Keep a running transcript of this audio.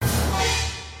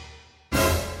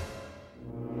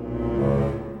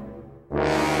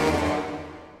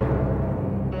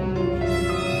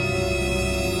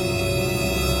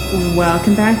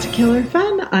Welcome back to Killer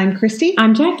Fun. I'm Christy.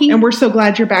 I'm Jackie. And we're so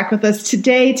glad you're back with us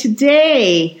today.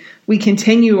 Today, we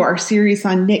continue our series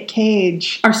on Nick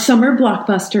Cage. Our summer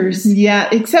blockbusters. Yeah,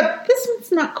 except this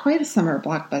one's not quite a summer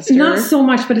blockbuster. Not so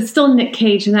much, but it's still Nick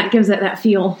Cage, and that gives it that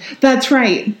feel. That's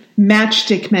right.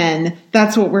 Matchstick Men.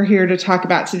 That's what we're here to talk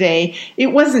about today. It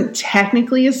wasn't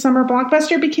technically a summer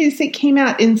blockbuster because it came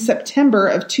out in September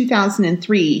of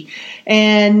 2003.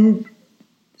 And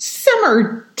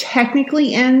summer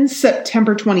technically ends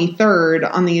September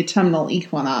 23rd on the autumnal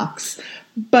equinox.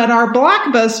 But our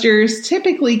blockbusters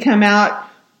typically come out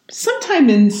sometime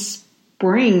in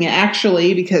spring,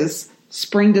 actually, because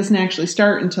spring doesn't actually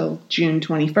start until June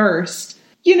 21st.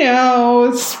 You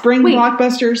know, spring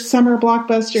blockbusters, summer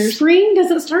blockbusters. Spring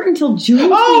doesn't start until June 21st?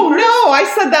 Oh, no, I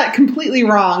said that completely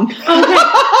wrong. Okay,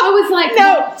 I was like...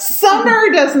 No,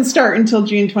 summer doesn't start until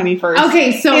June 21st.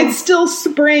 Okay, so... It's still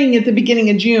spring at the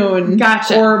beginning of June.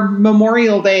 Gotcha. Or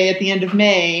Memorial Day at the end of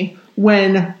May,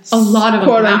 when a lot of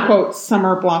quote-unquote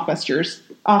summer blockbusters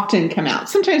often come out.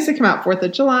 Sometimes they come out 4th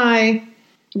of July.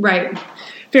 Right.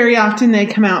 Very often they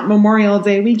come out Memorial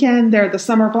Day weekend. They're the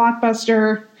summer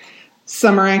blockbuster.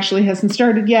 Summer actually hasn't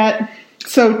started yet.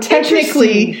 So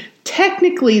technically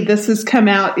this has come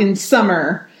out in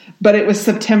summer, but it was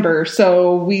September.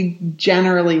 So we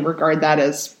generally regard that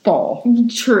as fall.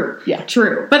 True. Yeah.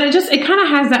 True. But it kind of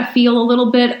has that feel a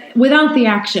little bit without the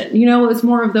action. You know, it's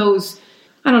more of those,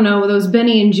 I don't know, those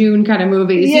Benny and June kind of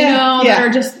movies, that are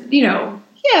just,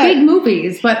 big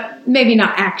movies, but maybe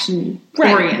not action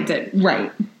oriented.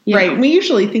 Right. Right. We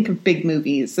usually think of big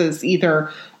movies as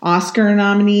either Oscar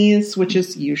nominees, which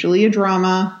is usually a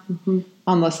drama,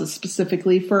 unless it's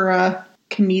specifically for a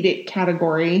comedic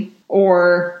category,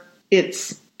 or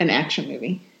it's an action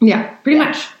movie. Yeah, pretty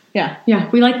much. Yeah. Yeah,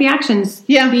 we like the actions.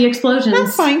 Yeah. The explosions.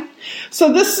 That's fine.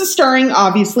 So this is starring,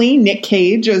 obviously, Nick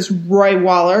Cage as Roy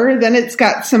Waller. Then it's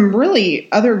got some really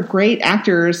other great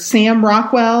actors. Sam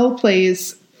Rockwell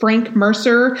plays Frank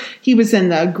Mercer. He was in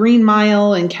the Green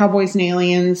Mile and Cowboys and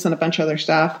Aliens and a bunch of other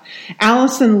stuff.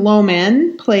 Alison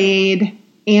Lohman played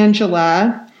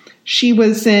Angela. She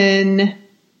was in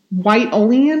White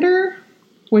Oleander,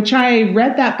 which I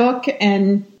read that book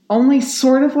and only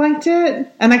sort of liked it.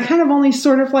 And I kind of only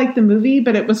sort of liked the movie,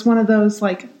 but it was one of those,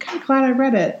 like, I'm kind of glad I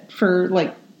read it for,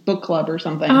 like, book club or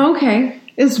something. Oh, okay.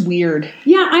 It's weird.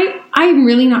 Yeah, I'm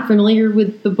really not familiar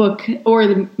with the book or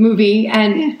the movie,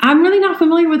 and I'm really not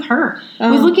familiar with her. I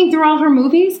was looking through all her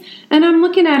movies, and I'm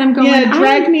looking at them going... Yeah,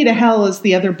 Drag Me to Hell is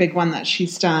the other big one that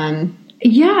she's done.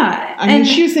 Yeah. I mean,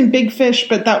 she was in Big Fish,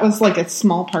 but that was like a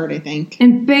small part, I think.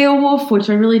 And Beowulf, which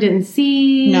I really didn't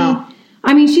see. No.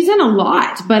 I mean, she's in a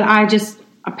lot, but I just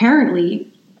apparently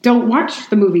don't watch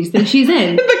the movies that she's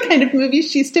in. The kind of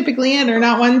movies she's typically in are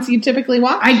not ones you typically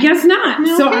watch? I guess not.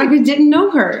 Okay. So I didn't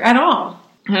know her at all.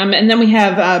 And then we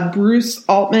have Bruce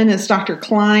Altman as Dr.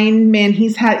 Klein. Man,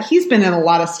 he's been in a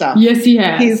lot of stuff. Yes, he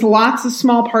has. He has lots of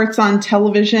small parts on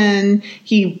television.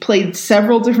 He played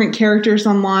several different characters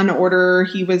on Law and Order.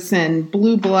 He was in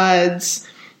Blue Bloods.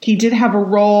 He did have a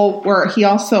role where he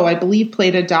also, I believe,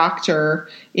 played a doctor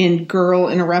in Girl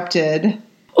Interrupted.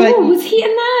 Oh, was he in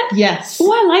that? Yes.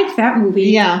 Oh, I liked that movie.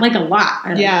 Yeah. Like a lot.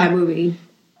 I liked that movie.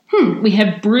 We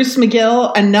have Bruce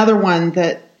McGill, another one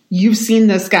that you've seen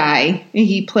this guy.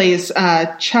 He plays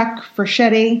Chuck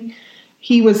Frechette.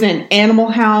 He was in Animal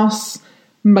House,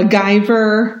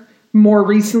 MacGyver, more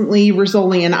recently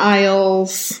Rizzoli and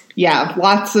Isles. Yeah,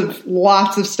 lots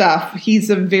of stuff. He's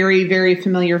a very, very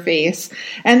familiar face.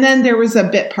 And then there was a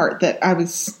bit part that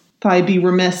thought I'd be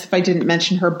remiss if I didn't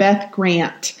mention her. Beth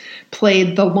Grant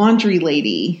played the laundry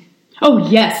lady. Oh,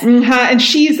 yes. And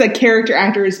she's a character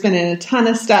actor who's been in a ton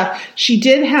of stuff. She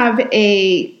did have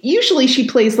usually she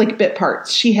plays like bit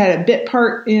parts. She had a bit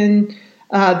part in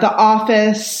The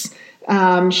Office.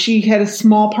 She had a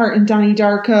small part in Donnie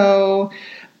Darko.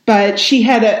 But she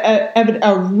had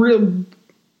a real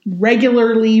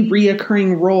regularly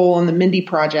reoccurring role in the Mindy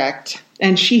Project.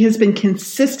 And she has been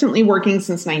consistently working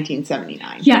since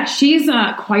 1979. Yeah, she's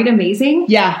quite amazing.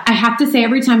 Yeah. I have to say,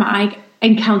 every time I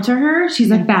encounter her, she's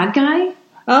a bad guy.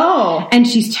 Oh. And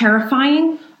she's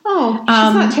terrifying. Oh, she's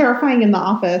not terrifying in The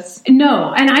Office.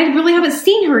 No, and I really haven't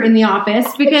seen her in The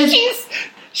Office because...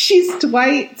 She's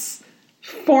Dwight's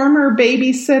former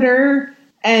babysitter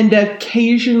and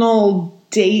occasional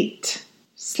date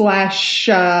 /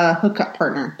 hookup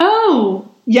partner. Oh.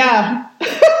 Yeah.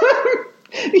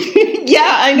 Yeah,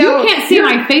 I know. You can't see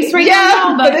my face right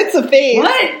now, but it's a face.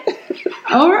 What?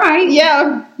 All right.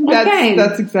 Yeah.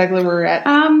 That's exactly where we're at.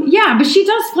 Yeah, but she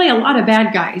does play a lot of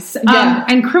bad guys.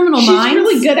 And Criminal Minds. She's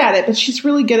really good at it, but she's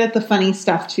really good at the funny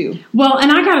stuff, too. Well,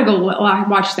 and I gotta go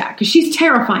watch that, because she's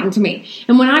terrifying to me.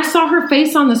 And when I saw her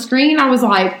face on the screen, I was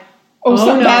like,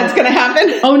 something bad's gonna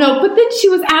happen? Oh, no. But then she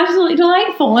was absolutely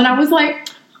delightful. And I was like,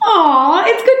 aw,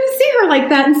 it's good to see her like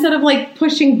that, instead of, like,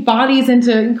 pushing bodies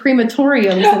into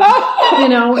crematoriums.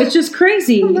 And, it's just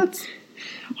crazy.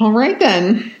 All right,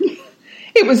 then.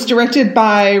 It was directed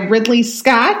by Ridley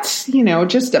Scott,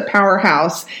 just a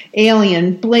powerhouse.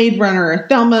 Alien, Blade Runner,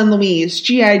 Thelma and Louise,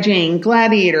 G.I. Jane,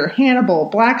 Gladiator, Hannibal,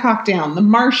 Black Hawk Down, The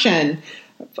Martian,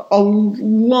 a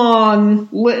long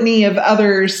litany of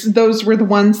others. Those were the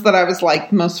ones that I was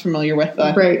most familiar with.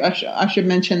 Right. I should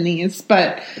mention these,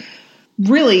 but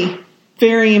really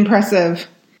very impressive.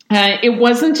 It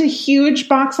wasn't a huge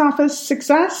box office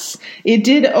success. It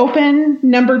did open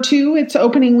number 2 its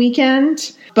opening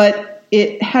weekend, but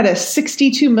it had a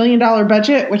 $62 million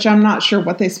budget, which I'm not sure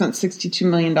what they spent $62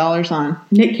 million on.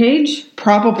 Nick Cage?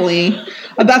 Probably.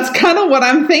 That's kind of what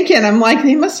I'm thinking. I'm like,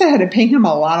 they must have had to pay him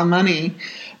a lot of money.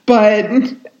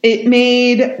 But it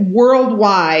made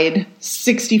worldwide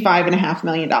 $65.5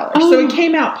 million. So it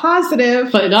came out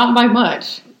positive. But not by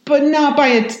much. But not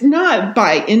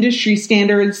by industry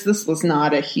standards. This was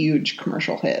not a huge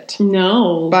commercial hit.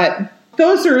 No. But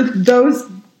those are those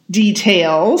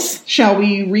details. Shall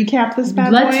we recap this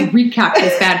bad boy? Let's recap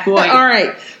this bad boy. All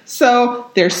right.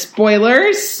 So there's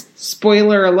spoilers.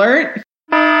 Spoiler alert.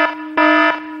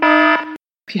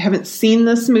 If you haven't seen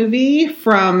this movie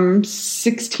from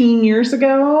 16 years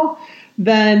ago,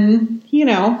 then,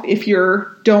 if you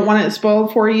don't want it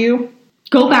spoiled for you,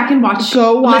 go back and watch.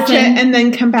 Go watch it and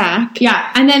then come back.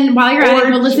 Yeah. And then while you're at it,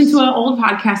 go listen to an old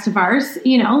podcast of ours.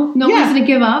 No reason to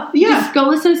give up. Yeah. Just go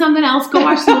listen to something else. Go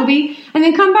watch the movie and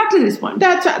then come back to this one.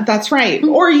 That's right. Mm-hmm.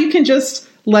 Or you can just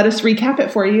let us recap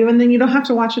it for you and then you don't have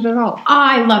to watch it at all.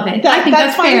 I love it. I think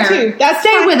that's fine fair. Too.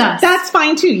 Stay with us. That's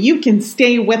fine too. You can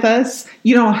stay with us.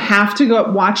 You don't have to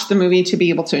go watch the movie to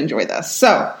be able to enjoy this.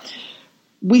 So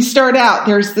we start out,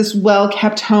 there's this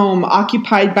well-kept home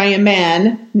occupied by a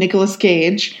man, Nicolas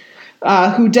Cage,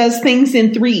 who does things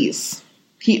in threes.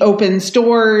 He opens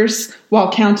doors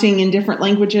while counting in different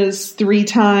languages 3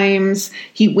 times.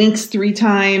 He winks 3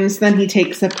 times. Then he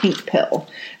takes a pink pill.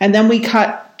 And then we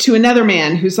cut to another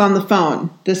man who's on the phone.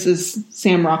 This is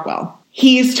Sam Rockwell.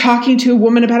 He's talking to a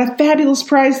woman about a fabulous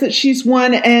prize that she's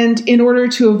won. And in order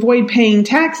to avoid paying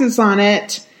taxes on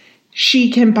it,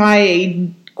 she can buy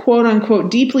a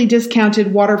quote-unquote deeply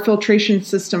discounted water filtration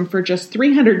system for just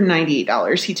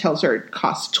 $398. He tells her it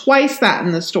costs twice that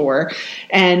in the store.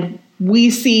 And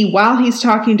we see while he's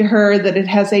talking to her that it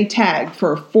has a tag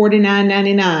for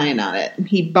 $49.99 on it.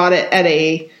 He bought it at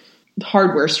a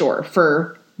hardware store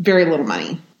for very little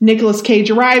money. Nicolas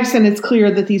Cage arrives and it's clear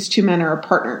that these 2 men are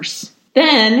partners.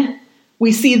 Then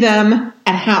we see them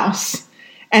at a house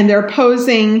and they're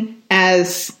posing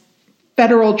as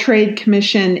Federal Trade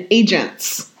Commission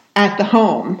agents at the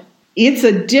home. It's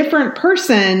a different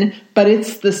person, but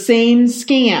it's the same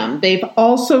scam. They've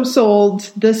also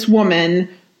sold this woman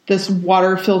this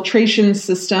water filtration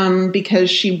system because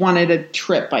she wanted a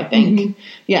trip, I think. Mm-hmm.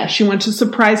 Yeah, she wanted to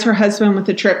surprise her husband with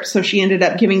a trip, so she ended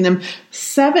up giving them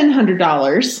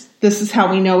 $700. This is how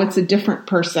we know it's a different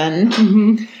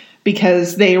person,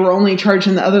 because they were only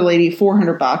charging the other lady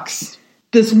 $400.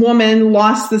 This woman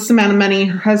lost this amount of money.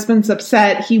 Her husband's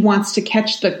upset. He wants to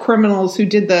catch the criminals who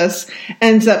did this.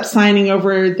 Ends up signing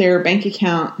over their bank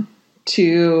account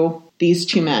to these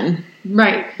 2 men.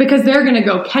 Right. Because they're going to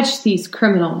go catch these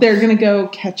criminals. They're going to go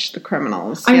catch the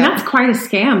criminals. I mean, that's quite a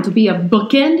scam to be a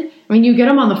bookend. I mean, you get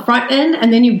them on the front end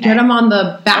and then you get them on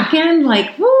the back end.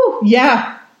 Like, woo.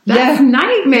 Yeah. That's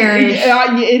nightmarish.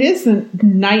 It is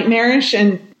nightmarish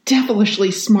and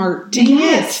devilishly smart. Dang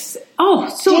it. Oh,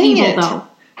 so evil, though.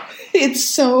 It's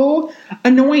so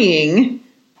annoying.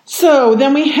 So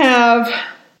then we have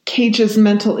Cage's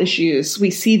mental issues.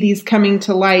 We see these coming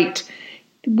to light.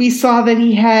 We saw that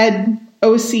he had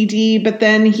OCD, but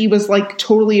then he was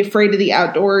totally afraid of the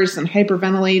outdoors and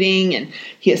hyperventilating, and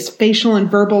he has facial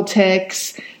and verbal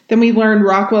tics. Then we learned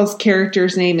Rockwell's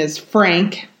character's name is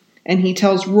Frank, and he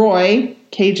tells Roy,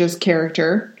 Cage's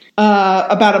character,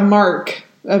 about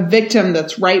a victim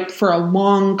that's ripe for a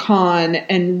long con,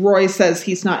 and Roy says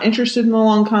he's not interested in the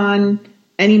long con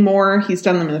anymore. He's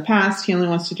done them in the past. He only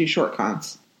wants to do short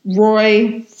cons.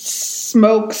 Roy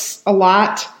smokes a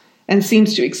lot and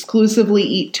seems to exclusively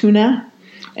eat tuna,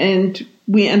 and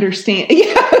we understand.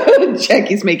 Yeah,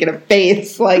 Jackie's making a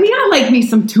face I like me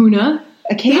some tuna.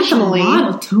 occasionally. That's a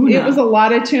lot of tuna. It was a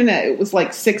lot of tuna. It was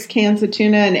like 6 cans of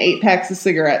tuna and 8 packs of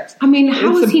cigarettes. I mean,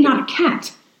 how is he not a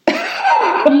cat?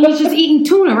 He's just eating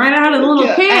tuna right out of the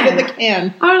little can. Out of the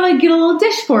can. I would get a little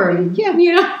dish for him. Yeah.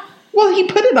 You know? Well, he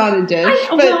put it on a dish.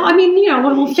 One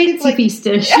little fancy piece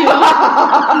dish. You know?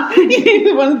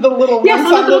 One of the little ones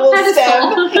on the little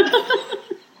stem.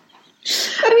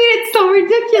 It's so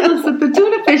ridiculous with the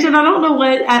tuna fish, and I don't know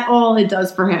what at all it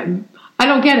does for him. I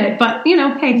don't get it, but,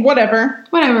 hey. Whatever.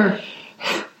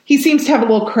 He seems to have a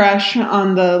little crush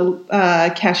on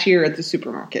the cashier at the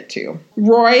supermarket, too.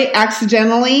 Roy,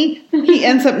 accidentally, he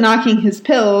ends up knocking his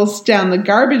pills down the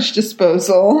garbage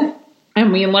disposal,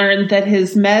 and we learn that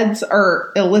his meds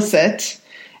are illicit,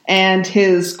 and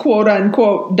his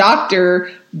quote-unquote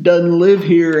doctor doesn't live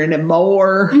here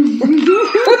anymore,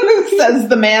 says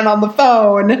the man on the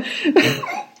phone.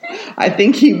 I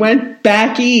think he went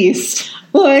back east.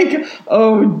 Like,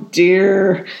 oh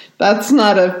dear, that's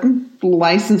not a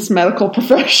licensed medical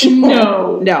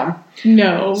professional. No.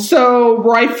 So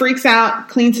Roy freaks out,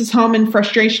 cleans his home in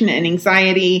frustration and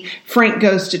anxiety. Frank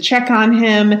goes to check on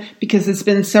him because it's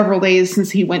been several days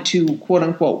since he went to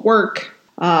quote-unquote work.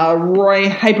 Roy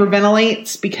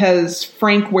hyperventilates because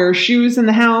Frank wears shoes in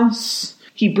the house.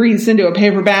 He breathes into a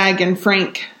paper bag, and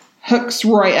Frank hooks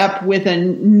Roy up with a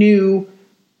new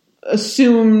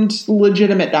assumed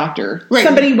legitimate doctor. Right.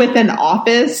 Somebody with an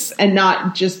office, and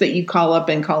not just that you call up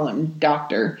and call him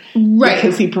doctor. Right.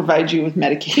 Because he provides you with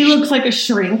medication. He looks like a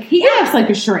shrink. He acts like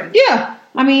a shrink. Yeah.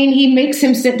 He makes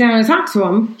him sit down and talk to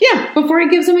him. Yeah. Before he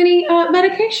gives him any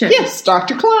medication. Yes,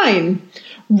 Dr. Klein.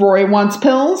 Roy wants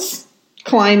pills.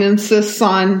 Klein insists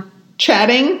on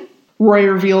chatting. Roy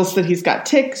reveals that he's got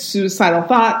tics, suicidal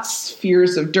thoughts,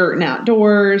 fears of dirt and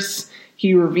outdoors.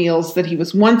 He reveals that he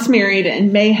was once married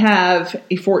and may have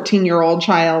a 14-year-old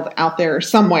child out there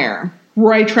somewhere.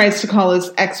 Roy tries to call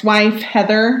his ex-wife,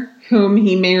 Heather, whom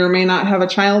he may or may not have a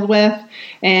child with,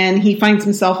 and he finds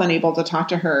himself unable to talk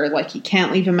to her. Like, he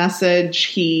can't leave a message.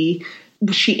 She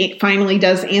finally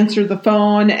does answer the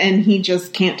phone, and he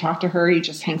just can't talk to her. He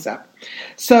just hangs up.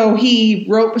 So he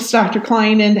ropes Dr.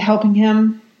 Klein into helping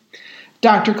him.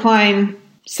 Dr. Klein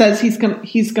says he's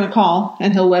gonna call,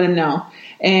 and he'll let him know.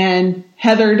 And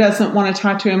Heather doesn't want to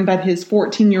talk to him, but his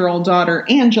 14-year-old daughter,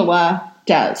 Angela,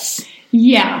 does.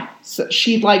 Yeah. So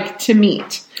she'd like to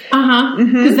meet. Uh-huh.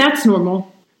 Because that's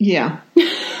normal. Yeah.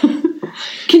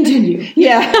 Continue.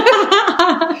 Yeah.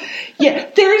 Yeah.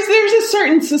 There's a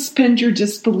certain suspend your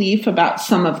disbelief about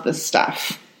some of the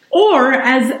stuff. Or,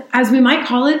 as we might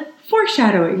call it,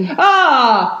 foreshadowing.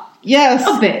 Ah, yes.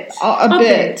 A bit. A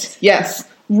bit. Yes.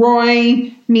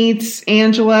 Roy meets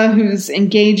Angela, who's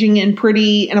engaging in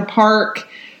a park.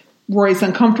 Roy's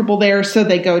uncomfortable there, so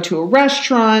they go to a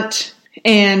restaurant,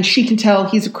 and she can tell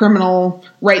he's a criminal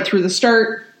right through the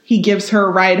start. He gives her a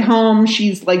ride home.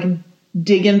 She's like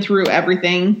digging through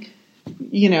everything,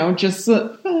 it's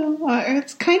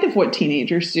kind of what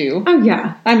teenagers do. Oh,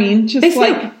 yeah. They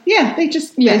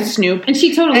snoop. And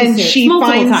she totally And snoops. she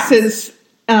finds times. his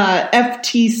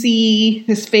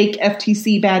his fake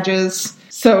FTC badges.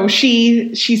 So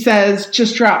she says,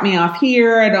 just drop me off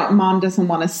here. Mom doesn't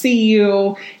want to see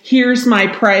you. Here's my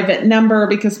private number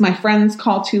because my friends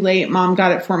call too late. Mom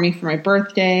got it for me for my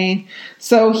birthday.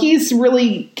 So he's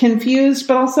really confused,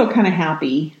 but also kind of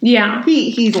happy. Yeah.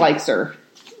 He likes her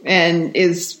and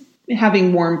is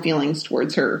having warm feelings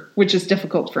towards her, which is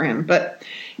difficult for him. But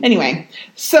anyway,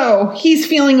 so he's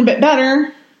feeling a bit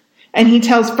better, and he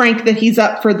tells Frank that he's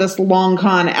up for this long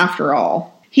con after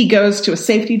all. He goes to a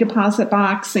safety deposit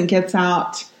box and gets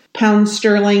out pounds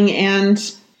sterling and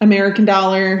American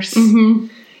dollars. Mm-hmm.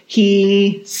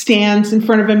 He stands in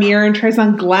front of a mirror and tries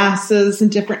on glasses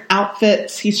and different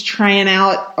outfits. He's trying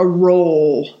out a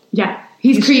role. Yeah.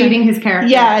 He's creating his character.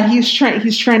 Yeah, he's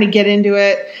trying to get into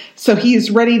it. So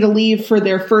he's ready to leave for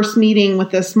their first meeting with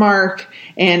this Mark,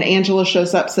 and Angela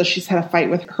shows up, says she's had a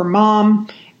fight with her mom,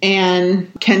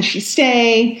 and can she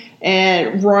stay?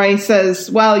 And Roy says,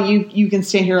 well, you can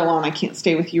stay here alone. I can't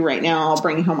stay with you right now. I'll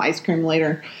bring you home ice cream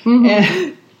later.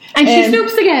 Mm-hmm. And she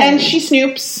snoops again. And she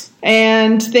snoops.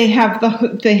 And they have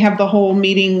the whole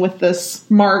meeting with this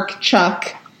Mark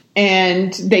Chuck,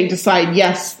 and they decide,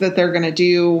 yes, that they're going to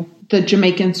do the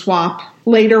Jamaican swap.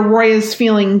 Later, Roy is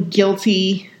feeling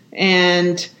guilty,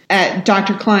 and at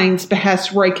Dr. Klein's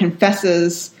behest, Roy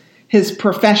confesses his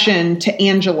profession to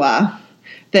Angela,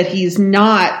 that he's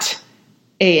not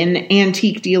an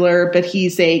antique dealer, but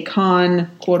he's a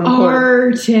quote-unquote,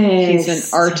 artist. He's an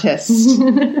artist,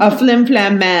 a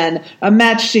flim-flam man, a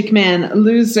matchstick man, a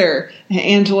loser.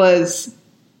 Angela's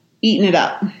eating it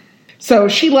up. So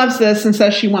she loves this and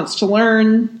says she wants to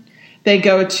learn. They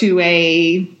go to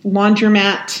a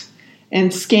laundromat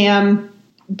and scam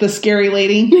the scary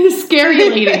lady. The scary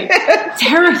lady.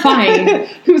 Terrifying.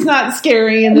 Who's not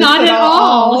scary in this not at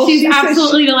all. She's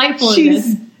absolutely delightful.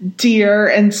 She's dear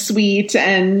and sweet,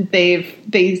 and they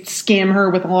scam her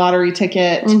with a lottery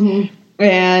ticket. Mm-hmm.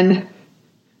 And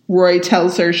Roy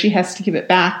tells her she has to give it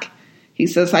back. He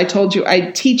says, I told you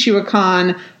I'd teach you a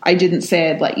con. I didn't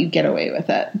say I'd let you get away with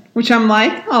it. Which I'm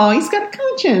like, oh, he's got a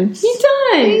conscience. He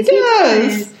does. He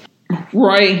does.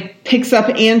 Roy picks up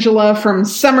Angela from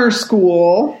summer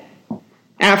school.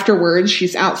 Afterwards,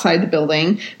 she's outside the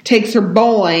building, takes her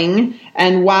bowling,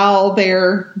 and while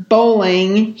they're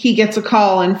bowling, he gets a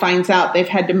call and finds out they've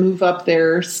had to move up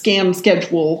their scam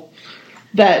schedule,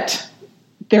 that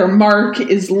their mark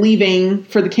is leaving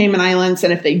for the Cayman Islands,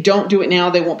 and if they don't do it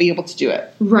now, they won't be able to do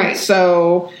it. Right.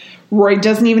 So Roy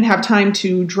doesn't even have time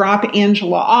to drop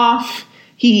Angela off.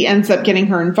 He ends up getting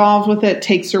her involved with it,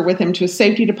 takes her with him to a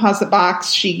safety deposit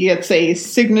box. She gets a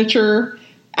signature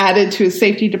added to a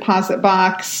safety deposit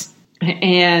box.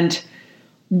 And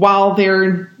while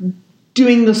they're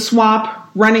doing the swap,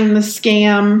 running the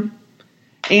scam,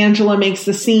 Angela makes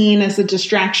the scene as a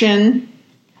distraction.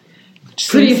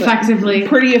 Pretty effectively.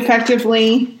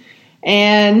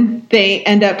 And they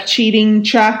end up cheating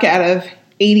Chuck out of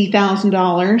 $80,000.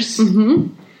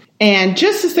 Mm-hmm. And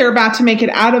just as they're about to make it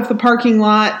out of the parking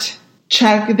lot,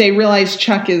 they realize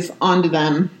Chuck is onto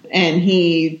them. And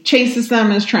he chases them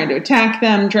and is trying to attack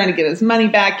them, trying to get his money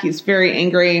back. He's very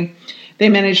angry. They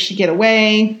manage to get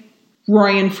away.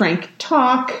 Roy and Frank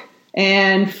talk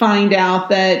and find out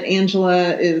that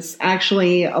Angela is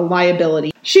actually a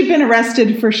liability. She'd been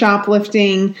arrested for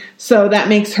shoplifting, so that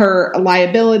makes her a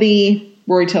liability.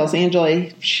 Roy tells Angela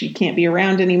she can't be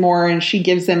around anymore, and she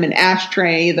gives him an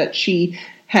ashtray that she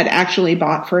had actually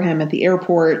bought for him at the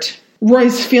airport.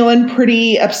 Roy's feeling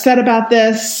pretty upset about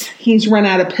this. He's run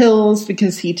out of pills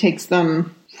because he takes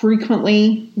them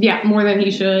frequently. Yeah, more than he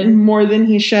should.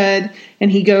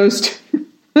 And he goes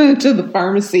to the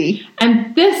pharmacy.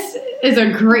 And this is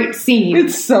a great scene.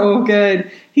 It's so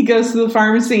good. He goes to the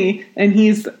pharmacy and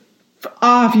he's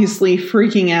obviously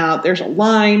freaking out. There's a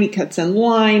line. He cuts in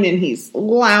line and he's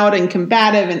loud and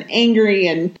combative and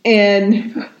angry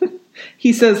and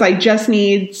he says, I just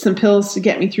need some pills to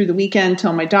get me through the weekend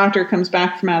till my doctor comes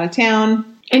back from out of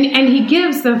town. And he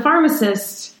gives the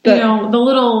pharmacist,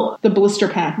 the blister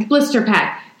pack.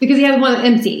 Because he has one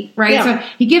empty, right? Yeah. So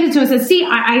he gives it to him and says, see,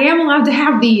 I am allowed to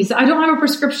have these. I don't have a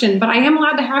prescription, but I am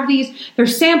allowed to have these. They're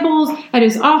samples at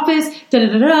his office,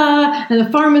 da-da-da-da. And the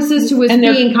pharmacist, who was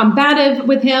being combative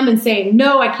with him and saying,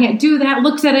 no, I can't do that,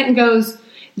 looks at it and goes,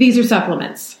 these are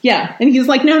supplements. Yeah. And he's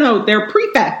like, no, they're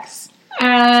Prefex.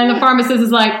 And the pharmacist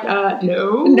is like,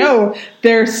 no. No,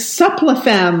 they're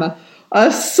Suplifem,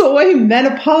 a soy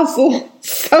menopausal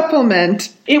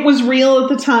supplement. It was real at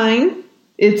the time.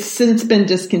 It's since been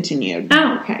discontinued.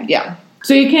 Oh, okay. Yeah.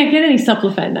 So you can't get any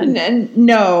Suplifen then?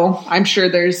 No, I'm sure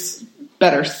there's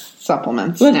better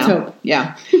supplements Let's now. hope.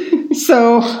 Yeah.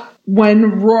 So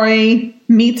when Roy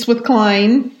meets with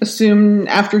Klein, assume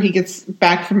after he gets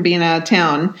back from being out of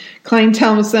town, Klein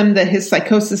tells him that his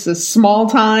psychosis is small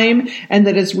time and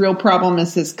that his real problem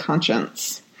is his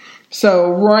conscience.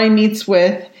 So Roy meets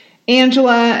with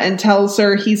Angela and tells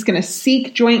her he's going to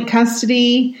seek joint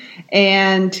custody,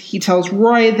 and he tells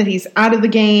Roy that he's out of the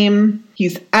game,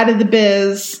 he's out of the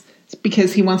biz,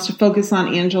 because he wants to focus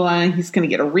on Angela and he's going to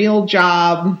get a real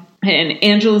job. And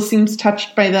Angela seems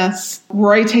touched by this.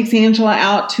 Roy takes Angela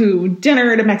out to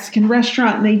dinner at a Mexican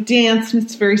restaurant and they dance and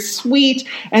it's very sweet.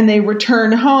 And they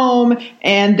return home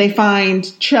and they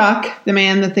find Chuck, the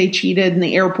man that they cheated in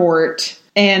the airport,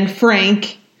 and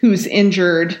Frank, who's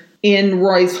injured, in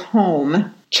Roy's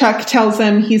home. Chuck tells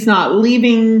him he's not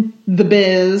leaving the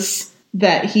biz,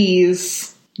 that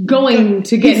he's going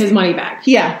to get his money back.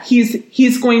 Yeah,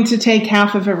 he's going to take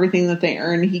half of everything that they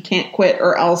earn. He can't quit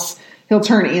or else he'll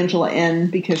turn Angela in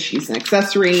because she's an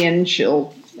accessory and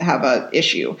she'll have a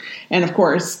issue. And of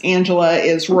course, Angela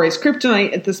is Roy's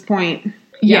kryptonite at this point.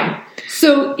 Yeah.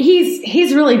 So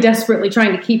he's really desperately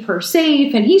trying to keep her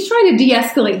safe and he's trying to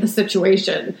de-escalate the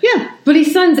situation. Yeah. But he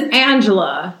sends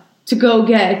Angela to go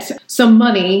get some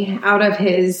money out of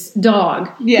his dog.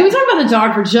 Yeah. Can we talk about the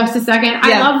dog for just a second? Yeah.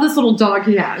 I love this little dog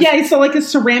he has. Yeah, it's like a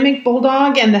ceramic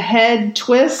bulldog and the head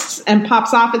twists and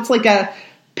pops off. It's like a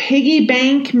piggy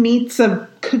bank meets a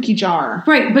cookie jar.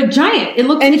 Right, but giant. It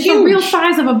looks it's the real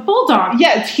size of a bulldog.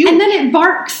 Yeah, it's huge. And then it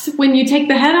barks when you take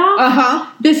the head off. Uh-huh.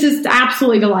 This is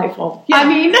absolutely delightful. Yeah. I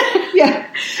mean, yeah.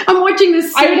 I'm watching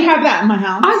this scene. I would have that in my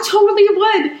house. I totally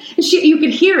would. And you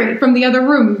could hear it from the other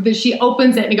room that she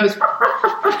opens it and it goes...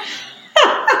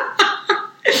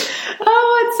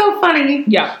 Oh, it's so funny. money.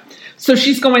 Yeah. So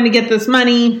she's going to get this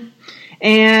money,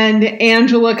 and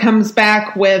Angela comes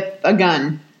back with a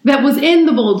gun. That was in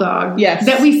the bulldog. Yes.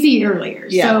 That we see earlier.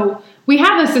 Yeah. So we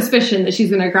have a suspicion that she's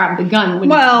going to grab the gun when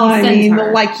he sends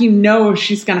her. Like,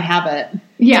 she's going to have it.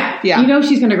 Yeah.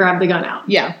 She's going to grab the gun out.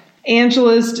 Yeah.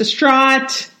 Angela's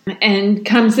distraught and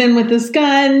comes in with this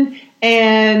gun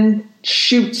and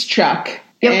shoots Chuck.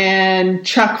 Yep. And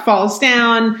Chuck falls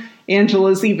down.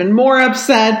 Angela's even more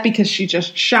upset because she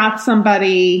just shot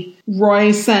somebody.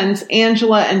 Roy sends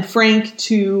Angela and Frank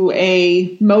to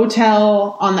a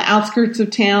motel on the outskirts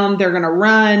of town. They're going to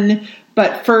run.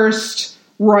 But first,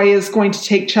 Roy is going to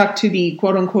take Chuck to the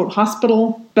quote-unquote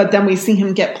hospital. But then we see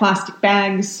him get plastic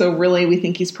bags. So really, we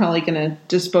think he's probably going to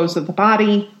dispose of the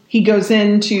body. He goes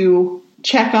in to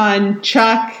check on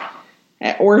Chuck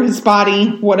or his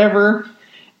body, whatever.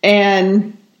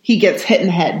 And he gets hit in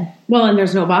the head. Well, and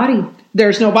there's no body.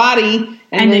 There's no body.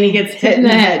 And then he gets hit in the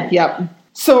head. Yep.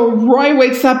 So Roy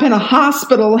wakes up in a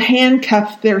hospital,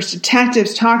 handcuffed. There's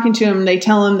detectives talking to him. They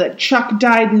tell him that Chuck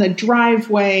died in the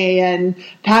driveway, and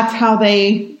that's how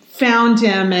they found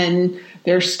him. And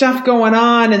there's stuff going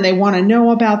on, and they want to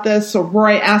know about this. So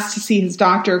Roy asks to see his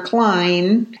doctor,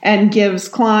 Klein, and gives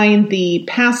Klein the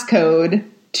passcode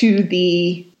to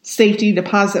the safety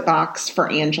deposit box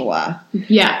for Angela.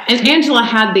 Yeah, and Angela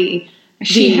had the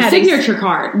signature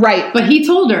card. Right. But he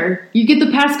told her, you get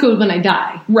the passcode when I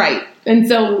die. Right. And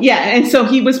so... Yeah, and so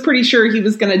he was pretty sure he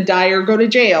was going to die or go to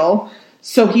jail,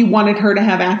 so he wanted her to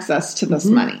have access to this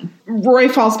money. Roy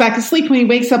falls back asleep. When he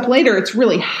wakes up later, it's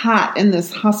really hot in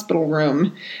this hospital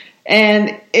room,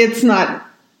 and it's not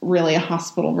really a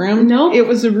hospital room. No. It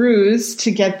was a ruse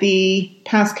to get the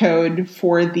passcode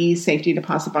for the safety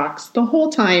deposit box the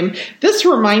whole time. This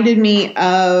reminded me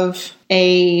of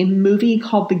a movie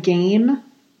called The Game,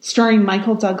 starring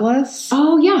Michael Douglas.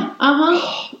 Oh, yeah.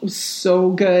 Uh-huh. It was so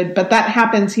good. But that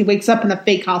happens. He wakes up in a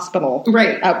fake hospital.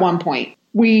 Right. At one point.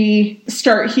 We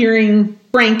start hearing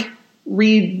Frank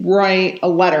read Roy a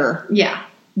letter. Yeah.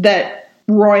 That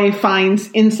Roy finds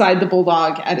inside the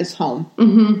bulldog at his home.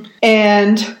 Mm-hmm.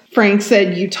 And Frank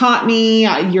said, you taught me,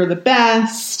 you're the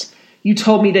best. You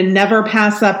told me to never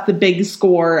pass up the big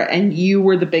score, and you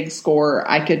were the big score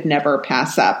I could never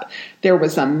pass up. There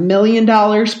was $1 million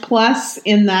plus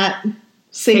in that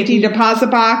safety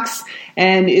deposit box,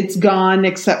 and it's gone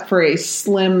except for a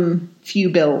slim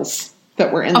few bills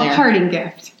that were in there. A parting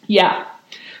gift. Yeah.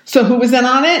 So who was in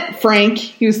on it? Frank.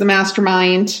 He was the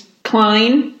mastermind.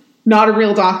 Klein, not a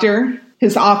real doctor.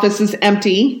 His office is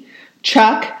empty.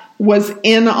 Chuck was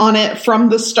in on it from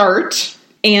the start.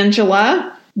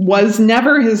 Angela was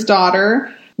never his daughter.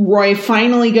 Roy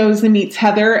finally goes and meets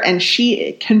Heather, and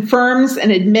she confirms and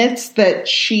admits that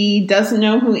she doesn't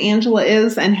know who Angela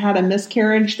is and had a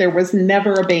miscarriage. There was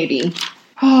never a baby.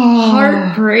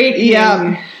 Heartbreaking.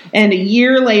 Yeah. And a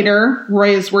year later,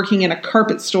 Roy is working in a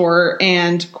carpet store,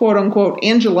 and quote-unquote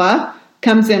Angela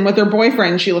comes in with her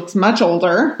boyfriend. She looks much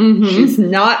older. Mm-hmm. She's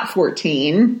not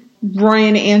 14. Roy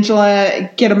and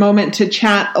Angela get a moment to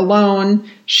chat alone.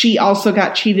 She also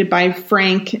got cheated by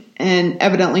Frank, and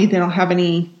evidently they don't have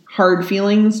any hard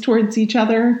feelings towards each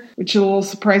other, which is a little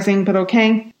surprising, but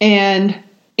okay. And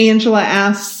Angela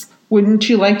asks, wouldn't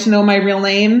you like to know my real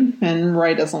name? And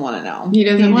Roy doesn't want to know. He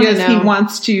doesn't want to know. He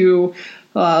wants to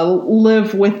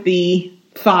live with the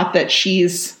thought that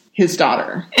she's his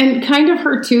daughter. And kind of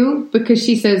her too, because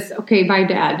she says, okay, bye,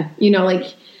 Dad. You know,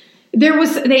 like...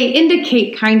 they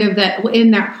indicate kind of that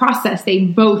in that process, they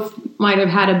both might have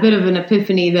had a bit of an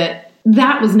epiphany that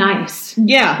was nice.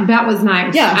 Yeah. That was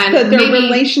nice. Yeah. And that their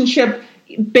relationship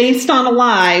based on a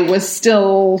lie was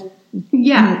still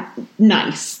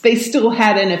nice. They still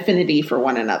had an affinity for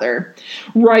one another.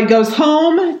 Roy goes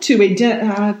home to a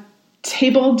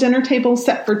dinner table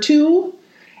set for two,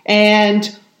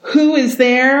 and who is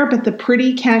there but the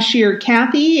pretty cashier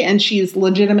Kathy, and she's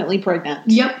legitimately pregnant.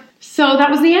 Yep. So that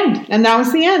was the end. And that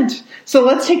was the end. So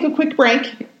let's take a quick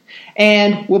break,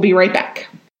 and we'll be right back.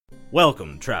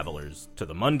 Welcome, travelers, to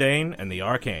The Mundane and the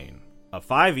Arcane, a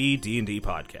 5e D&D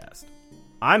podcast.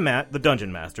 I'm Matt, the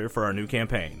Dungeon Master for our new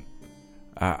campaign.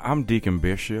 I'm Deacon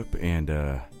Bishop, and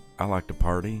I like to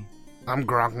party. I'm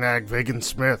Grognag Vagan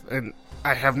Smith, and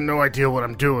I have no idea what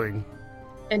I'm doing.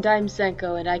 And I'm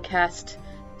Zenko, and I cast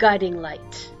Guiding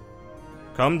Light.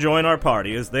 Come join our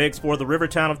party as they explore the river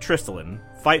town of Tristolin,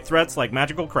 fight threats like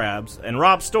magical crabs, and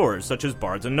rob stores such as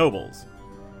Bards and Nobles.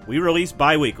 We release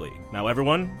bi-weekly. Now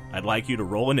everyone, I'd like you to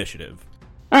roll initiative.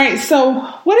 Alright, so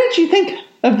what did you think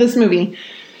of this movie?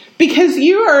 Because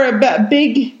you are a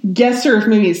big guesser of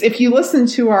movies. If you listen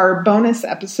to our bonus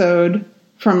episode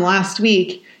from last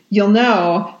week, you'll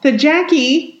know that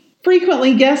Jackie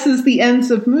frequently guesses the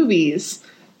ends of movies,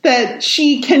 that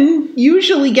she can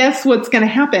usually guess what's going to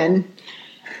happen.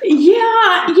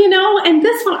 Yeah, and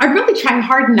this one, I really tried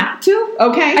hard not to.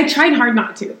 Okay. I tried hard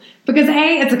not to. Because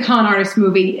it's a con artist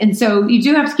movie, and so you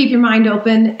do have to keep your mind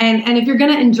open, and if you're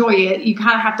going to enjoy it, you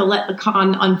kind of have to let the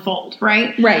con unfold,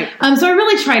 right? Right. So I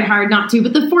really tried hard not to,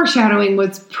 but the foreshadowing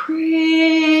was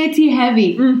pretty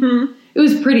heavy. Mm-hmm. It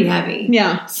was pretty heavy.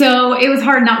 Yeah. So it was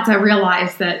hard not to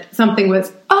realize that something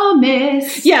was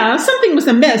amiss. Yeah, something was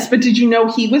amiss, but did you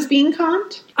know he was being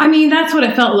conned? I mean, that's what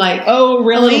it felt like. Oh,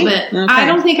 really? A little bit. Okay. I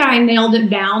don't think I nailed it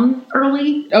down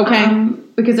early. Okay.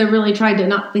 Because I really tried to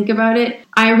not think about it.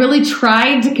 I really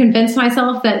tried to convince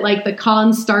myself that, like, the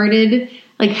con started,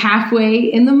 like, halfway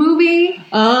in the movie.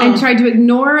 And tried to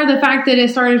ignore the fact that it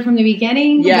started from the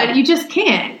beginning. Yeah. But you just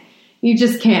can't. You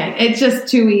just can't. It's just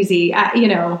too easy,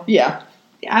 Yeah.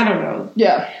 I don't know.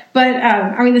 Yeah. But,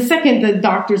 the second the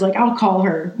doctor's like, I'll call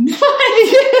her.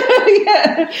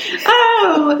 Yeah.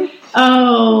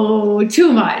 Oh,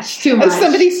 too much. As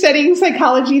somebody studying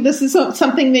psychology, this is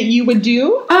something that you would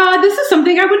do? This is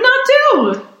something I would not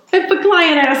do. If a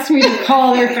client asked me to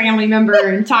call their family member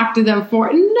and talk to them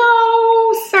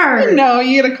no, sir. No,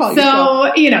 you gotta call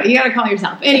yourself. So, you gotta call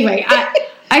yourself. Anyway,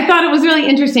 I thought it was really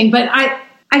interesting, but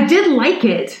I did like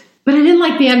it, but I didn't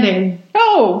like the ending.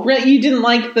 Oh, really? You didn't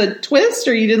like the twist,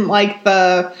 or you didn't like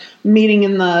the meeting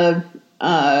in the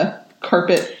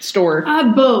carpet store?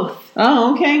 Both.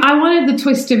 Oh, okay. I wanted the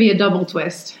twist to be a double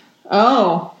twist.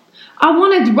 Oh. I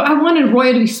wanted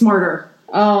Roy to be smarter.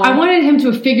 Oh. I wanted him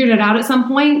to have figured it out at some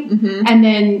point, mm-hmm. and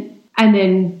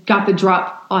then got the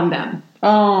drop on them.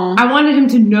 Oh. I wanted him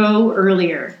to know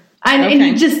earlier. And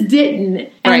he just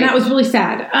didn't. And that was really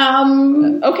sad.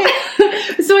 Okay.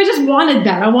 So I just wanted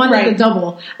that. I wanted the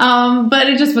double. But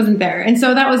it just wasn't there. And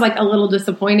so that was like a little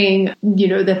disappointing,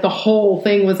 that the whole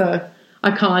thing was a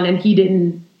con and he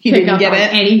didn't pick up on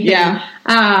anything.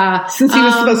 Yeah. Since he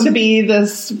was supposed to be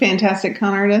this fantastic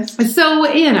con artist. So,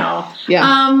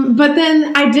 Yeah. But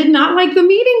then I did not like the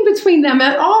meeting between them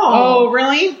at all. Oh,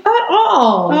 really? At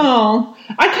all. Oh.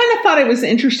 I kind of thought it was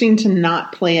interesting to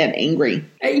not play it angry.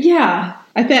 Yeah.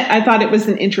 I thought it was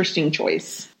an interesting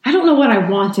choice. I don't know what I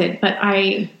wanted, but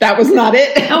That was not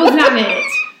it? That was not it.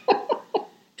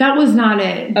 That was not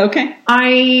it. Okay.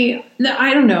 I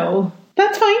don't know.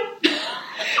 That's fine.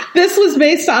 This was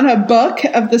based on a book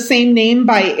of the same name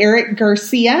by Eric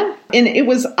Garcia, and it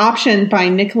was optioned by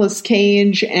Nicolas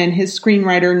Cage and his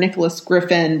screenwriter Nicholas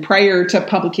Griffin prior to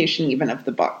publication even of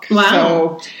the book.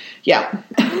 Wow. So, yeah.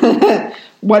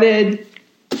 What did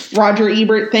Roger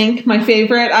Ebert think? My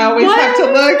favorite. I always have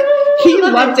to look. He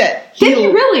loved it. Did he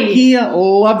really? He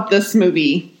loved this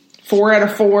movie. 4 out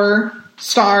of 4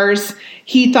 stars.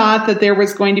 He thought that there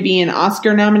was going to be an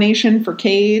Oscar nomination for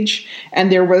Cage,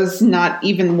 and there was not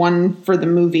even one for the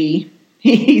movie.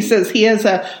 He says he has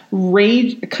a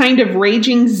kind of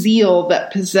raging zeal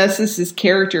that possesses his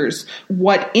characters.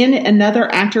 What in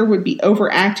another actor would be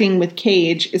overacting with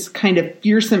Cage is kind of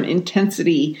fearsome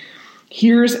intensity.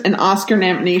 Here's an Oscar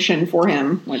nomination for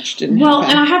him, which didn't happen. Well,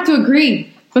 and I have to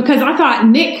agree, because I thought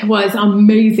Nick was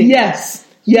amazing.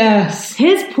 Yes.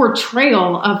 His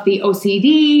portrayal of the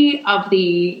OCD, of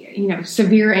the,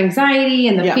 severe anxiety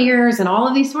and the fears and all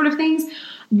of these sort of things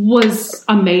was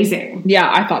amazing. Yeah,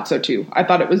 I thought so too. I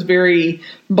thought it was very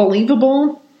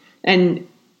believable, and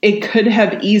it could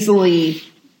have easily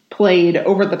played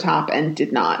over the top and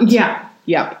did not. Yeah.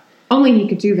 Yep. Only he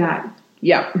could do that.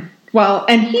 Yep. Well,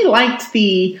 and he liked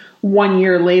the 1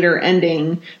 year later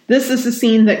ending. This is a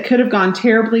scene that could have gone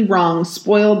terribly wrong,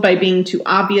 spoiled by being too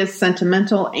obvious,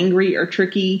 sentimental, angry, or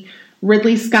tricky.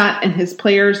 Ridley Scott and his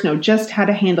players know just how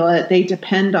to handle it. They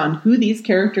depend on who these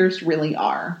characters really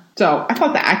are. So I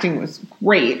thought the acting was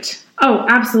great. Oh,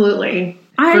 absolutely.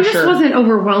 I just wasn't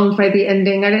overwhelmed by the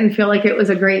ending. I didn't feel like it was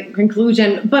a great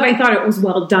conclusion, but I thought it was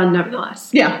well done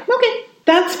nevertheless. Yeah, okay.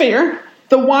 That's fair.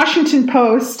 The Washington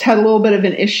Post had a little bit of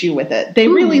an issue with it. They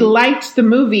really liked the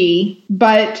movie,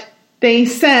 but they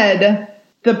said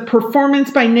the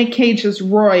performance by Nick Cage as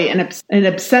Roy, an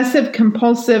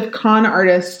obsessive-compulsive con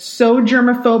artist, so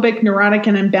germophobic, neurotic,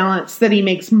 and imbalanced that he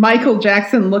makes Michael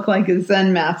Jackson look like a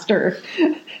Zen master.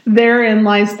 Therein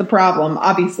lies the problem.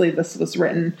 Obviously, this was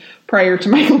written prior to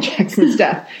Michael Jackson's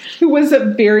death, who was a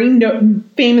very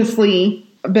famously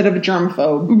a bit of a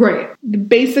germaphobe. Right.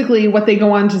 Basically, what they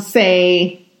go on to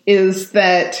say is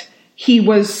that he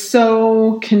was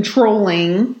so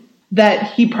controlling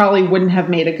that he probably wouldn't have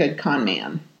made a good con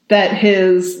man. That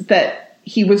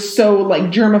he was so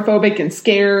like germophobic and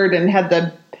scared and had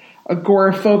the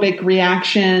agoraphobic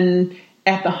reaction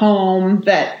at the home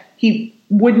that he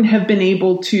wouldn't have been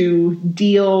able to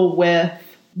deal with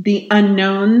the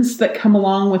unknowns that come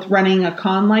along with running a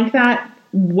con like that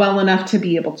well enough to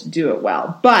be able to do it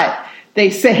well. But they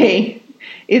say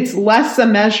it's less a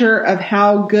measure of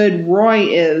how good Roy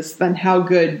is than how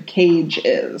good Cage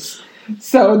is.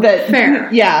 So that,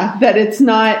 fair. Yeah, that it's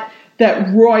not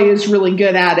that Roy is really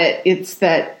good at it. It's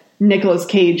that Nicolas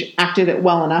Cage acted it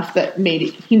well enough that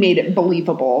he made it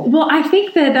believable. Well, I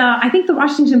think the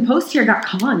Washington Post here got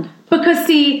conned because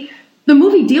see, the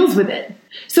movie deals with it.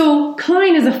 So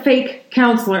Klein is a fake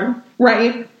counselor.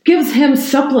 Right. Gives him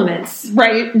supplements.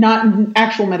 Right. Not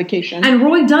actual medication. And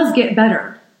Roy does get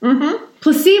better. Mm-hmm.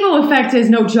 Placebo effect is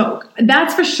no joke.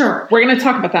 That's for sure. We're going to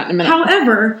talk about that in a minute.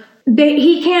 However,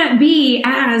 he can't be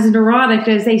as neurotic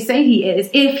as they say he is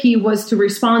if he was to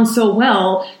respond so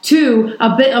well to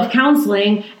a bit of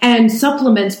counseling and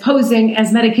supplements posing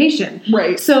as medication.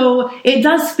 Right. So it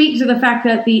does speak to the fact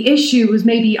that the issues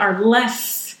maybe are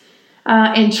less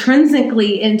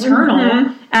intrinsically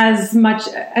internal as much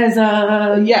as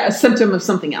a symptom of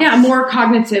something else. Yeah, more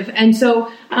cognitive. And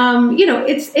so,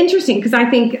 it's interesting because I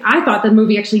thought the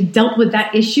movie actually dealt with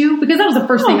that issue because that was the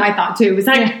first thing I thought too. It was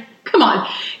like, come on,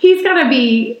 he's got to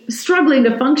be struggling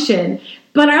to function.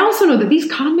 But I also know that these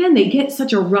con men, they get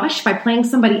such a rush by playing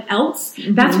somebody else.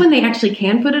 Mm-hmm. That's when they actually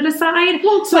can put it aside.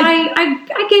 Well, so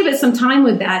I gave it some time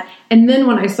with that. And then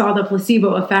when I saw the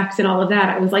placebo effects and all of that,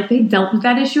 I was like, they dealt with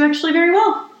that issue actually very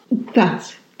well.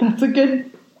 That's a good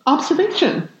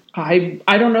observation. I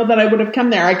don't know that I would have come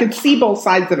there. I could see both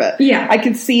sides of it. Yeah. I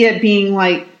could see it being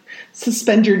like,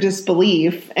 suspend your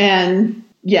disbelief. And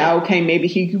yeah, okay, maybe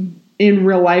he in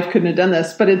real life couldn't have done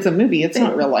this, but it's a movie. It's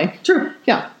not real life. True.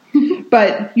 Yeah.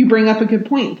 But you bring up a good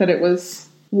point that it was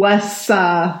less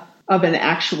of an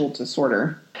actual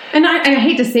disorder. And I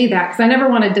hate to say that because I never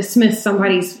want to dismiss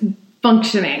somebody's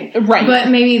functioning. Right. But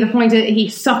maybe the point is he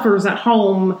suffers at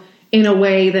home in a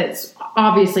way that's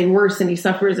obviously worse than he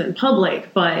suffers in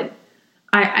public. But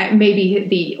I maybe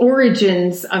the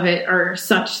origins of it are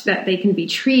such that they can be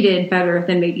treated better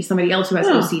than maybe somebody else who has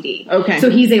OCD. Okay. So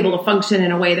he's able to function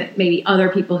in a way that maybe other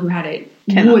people who had it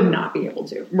would not be able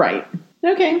to. Right.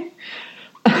 Okay.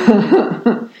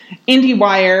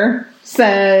 IndieWire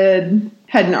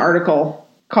had an article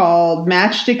called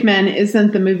Matchstick Men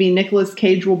isn't the movie Nicolas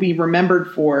Cage will be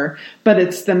remembered for, but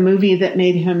it's the movie that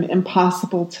made him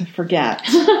impossible to forget.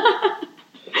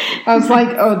 I was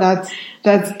like, oh,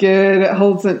 that's good. It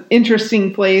holds an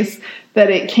interesting place that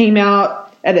it came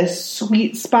out at a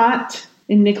sweet spot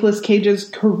in Nicolas Cage's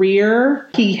career.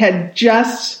 He had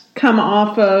just come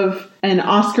off of an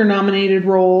Oscar-nominated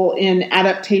role in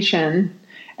Adaptation,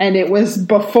 and it was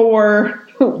before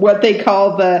what they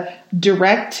call the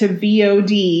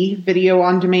direct-to-VOD,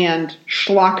 video-on-demand,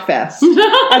 schlockfest.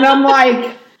 And I'm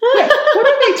like, what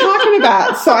are they talking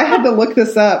about? So I had to look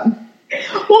this up.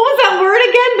 What was that word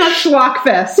again? The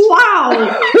schlockfest. Wow.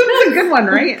 That's a good one,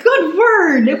 right? Good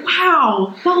word.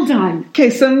 Wow. Well done. Okay,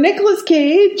 so Nicolas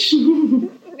Cage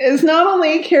is not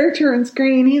only a character on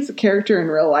screen, he's a character in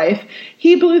real life.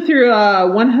 He blew through a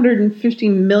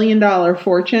 $150 million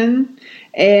fortune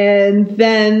and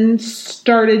then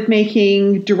started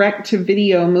making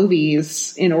direct-to-video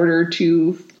movies in order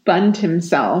to fund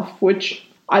himself, which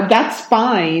that's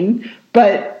fine,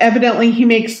 but evidently he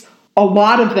makes a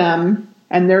lot of them,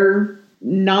 and they're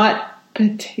not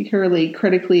particularly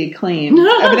critically acclaimed.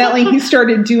 Evidently he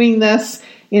started doing this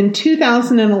in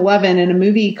 2011 in a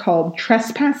movie called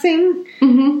Trespassing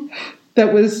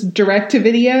that was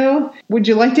direct-to-video. Would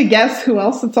you like to guess who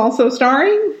else it's also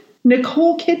starring?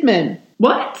 Nicole Kidman.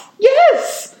 What?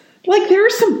 Yes! Like, there are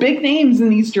some big names in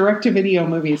these direct-to-video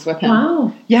movies with him.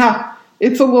 Wow. Yeah,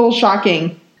 it's a little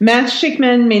shocking. Matchstick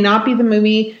Men may not be the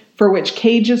movie for which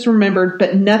Cage is remembered,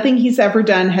 but nothing he's ever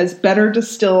done has better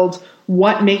distilled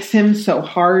what makes him so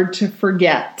hard to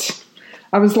forget.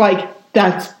 I was like,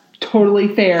 that's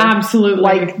totally fair. Absolutely.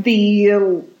 Like,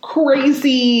 the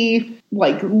crazy,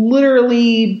 like,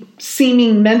 literally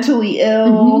seeming mentally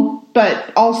ill,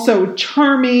 but also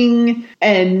charming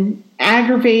and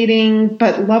aggravating,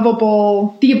 but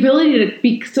lovable. The ability to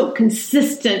be so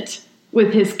consistent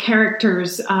with his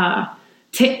character's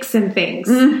tics and things.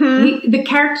 The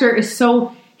character is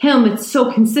so him. It's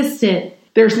so consistent.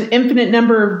 There's an infinite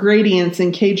number of gradients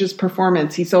in Cage's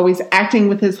performance. He's always acting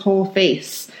with his whole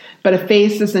face. But a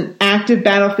face is an active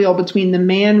battlefield between the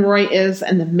man Roy is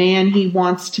and the man he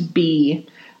wants to be.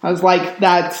 I was like,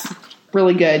 that's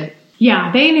really good.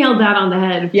 Yeah, they nailed that on the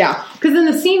head. Yeah. Because in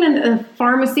the scene in the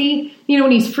pharmacy, you know,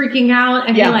 when he's freaking out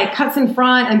and he like cuts in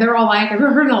front and they're all like, have you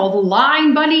heard an old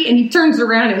line, buddy? And he turns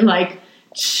around and like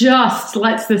just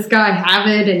lets this guy have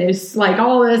it and is like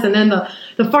all this. And then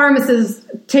the pharmacist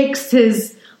takes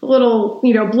his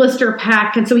blister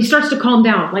pack. And so he starts to calm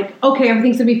down. Like, okay,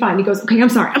 everything's going to be fine. He goes, okay, I'm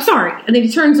sorry. And then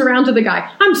he turns around to the guy.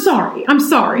 I'm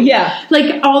sorry. Yeah.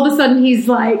 Like, all of a sudden he's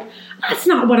like, that's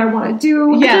not what I want to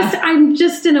do. Yeah. I'm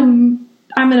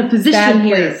in a position bad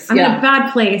here. Place. I'm in a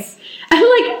bad place. And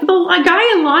like the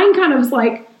guy in line kind of was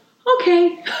like, okay.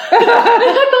 And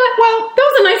I thought, well, that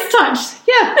was a nice touch.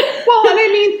 Yeah. Well, and I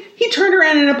mean, he turned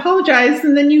around and apologized,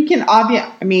 and then you can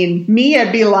me,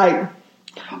 I'd be like,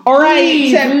 all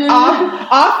right,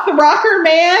 off the rocker,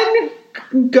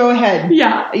 man. Go ahead.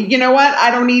 Yeah. You know what?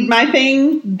 I don't need my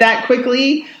thing that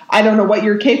quickly. I don't know what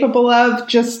you're capable of.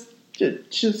 Just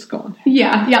go on.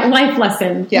 Yeah. Life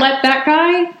lesson. Yeah. Let that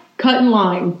guy cut in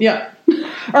line. Yeah.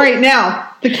 All right,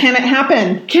 now, can it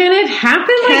happen? Can it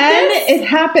happen like this? Can it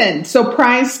happen? So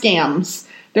prize scams.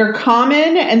 They're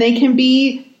common, and they can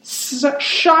be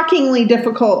shockingly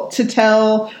difficult to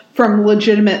tell from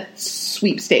legitimate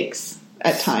sweepstakes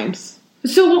at times.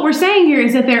 So what we're saying here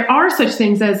is that there are such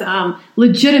things as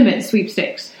legitimate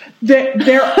sweepstakes.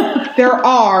 There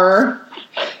are,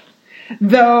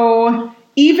 though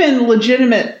even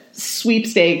legitimate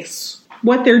sweepstakes,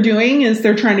 what they're doing is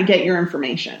they're trying to get your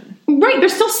information. Right, they're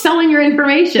still selling your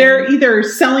information. They're either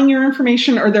selling your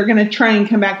information or they're going to try and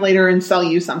come back later and sell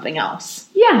you something else.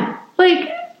 Yeah,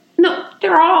 no,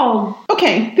 they're all...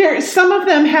 Okay, some of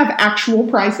them have actual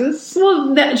prizes.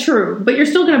 Well, that's true, but you're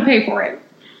still going to pay for it.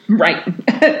 Right.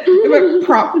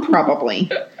 Probably.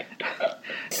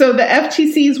 So the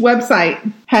FTC's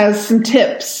website has some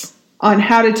tips on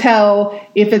how to tell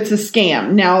if it's a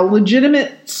scam. Now,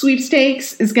 legitimate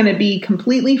sweepstakes is going to be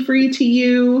completely free to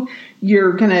you.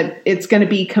 It's going to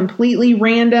be completely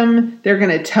random. They're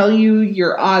going to tell you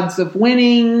your odds of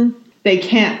winning. They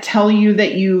can't tell you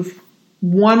that you've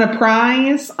won a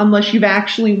prize unless you've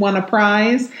actually won a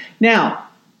prize. Now,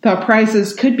 the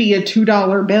prizes could be a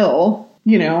 $2 bill,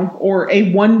 or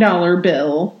a $1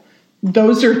 bill.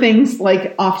 Those are things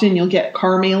like often you'll get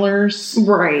car mailers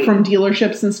from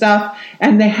dealerships and stuff,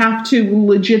 and they have to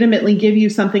legitimately give you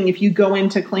something if you go in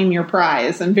to claim your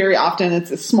prize. And very often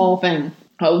it's a small thing,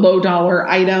 a low dollar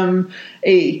item,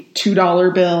 a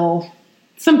 $2 bill,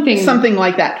 something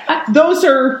like that. Those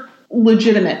are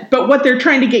legitimate, but what they're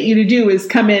trying to get you to do is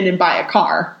come in and buy a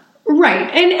car. Right.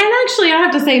 And actually, I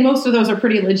have to say, most of those are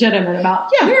pretty legitimate about,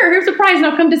 here's a prize,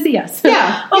 now come to see us.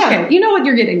 Yeah. Okay, you know what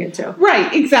you're getting into.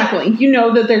 Right, exactly. You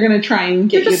know that they're going to try and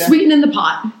get you to sweeten in the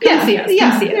pot. Come see us.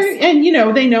 Yeah. Come see us.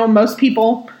 And, they know most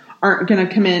people aren't going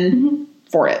to come in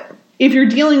for it. If you're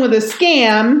dealing with a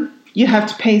scam, you have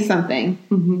to pay something.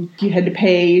 Mm-hmm. You had to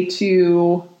pay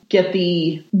to get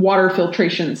the water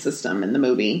filtration system in the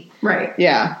movie. Right.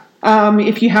 Yeah.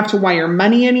 If you have to wire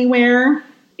money anywhere,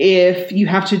 if you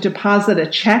have to deposit a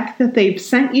check that they've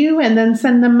sent you and then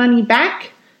send them money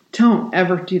back, don't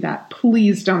ever do that.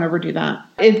 Please don't ever do that.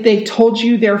 If they've told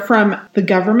you they're from the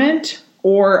government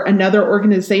or another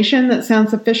organization that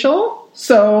sounds official,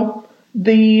 so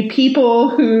the people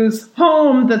whose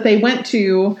home that they went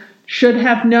to should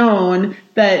have known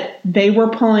that they were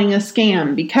pulling a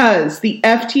scam, because the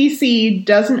FTC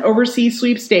doesn't oversee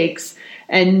sweepstakes.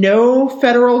 And no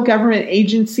federal government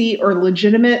agency or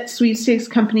legitimate sweepstakes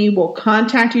company will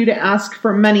contact you to ask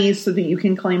for money so that you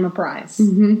can claim a prize.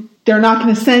 Mm-hmm. They're not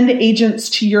going to send agents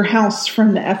to your house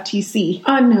from the FTC.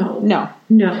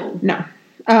 No.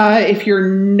 If your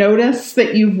notice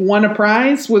that you've won a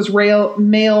prize was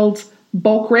mailed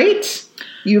bulk rate,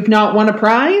 you've not won a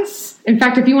prize. In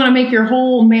fact, if you want to make your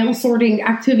whole mail sorting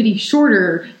activity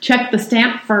shorter, check the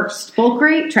stamp first. Bulk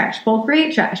rate, trash. Bulk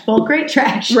rate, trash. Bulk rate,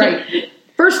 trash. Right.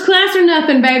 First class or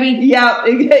nothing, baby. Yeah,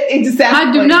 exactly.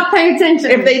 I do not pay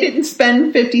attention. If they didn't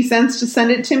spend 50 cents to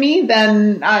send it to me,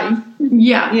 then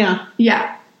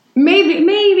Yeah.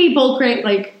 Maybe bulk rate,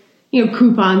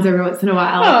 coupons every once in a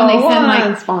while. Oh, and they send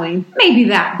that's fine. Maybe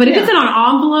that. But if it's in an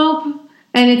envelope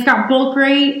and it's got bulk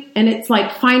rate and it's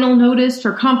final notice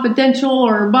or confidential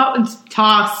or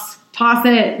toss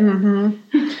it.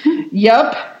 Mm-hmm.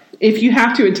 Yep. If you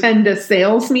have to attend a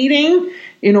sales meeting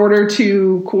in order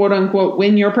to, quote unquote,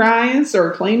 win your prize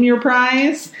or claim your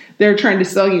prize, they're trying to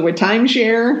sell you a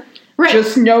timeshare. Right.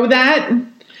 Just know that.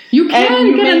 You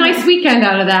can get a nice weekend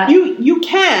out of that. You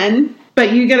can,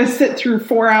 but you got to sit through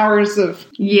 4 hours of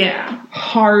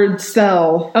hard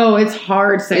sell. Oh, it's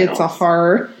hard sales. It's a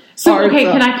hard. So, okay,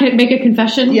 can I make a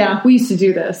confession? Yeah. We used to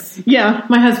do this. Yeah.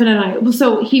 My husband and I.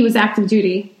 So, he was active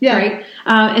duty, right?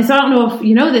 And so, I don't know if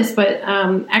you know this, but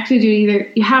active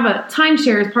duty, you have a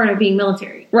timeshare as part of being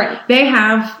military. Right. They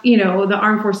have, the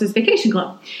Armed Forces Vacation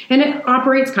Club. And it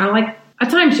operates kind of like a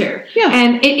timeshare. Yeah.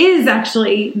 And it is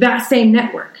actually that same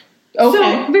network.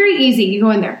 Okay. So, very easy. You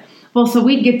go in there. Well, so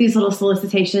we'd get these little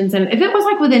solicitations, and if it was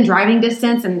like within driving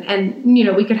distance and you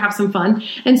know, we could have some fun.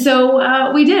 And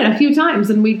so we did a few times,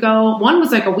 and we'd go, one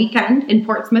was like a weekend in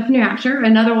Portsmouth, New Hampshire.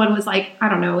 Another one was like, I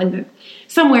don't know,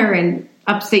 somewhere in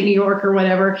upstate New York or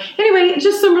whatever. Anyway,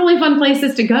 just some really fun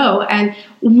places to go. And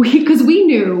because we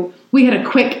knew we had a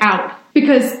quick out,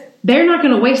 because they're not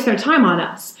going to waste their time on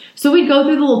us. So we'd go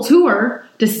through the little tour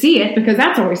to see it, because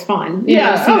that's always fun. You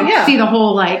know, see the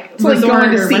whole like it's resort like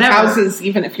going to or see whatever. houses,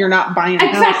 even if you're not buying a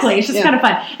Exactly. house. It's just kind of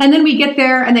fun. And then we get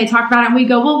there and they talk about it and we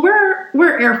go, well,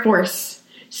 we're Air Force.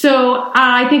 So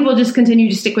I think we'll just continue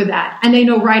to stick with that. And they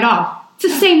know right off. It's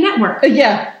the same network.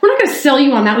 Yeah. We're not going to sell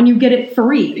you on that when you get it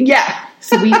free. Yeah.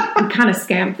 So we kind of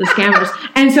scammed the scammers.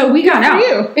 And so we got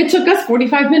out. It took us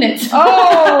 45 minutes.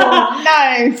 Oh,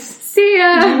 nice. See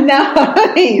ya.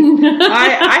 Nice.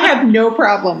 I have no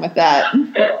problem with that.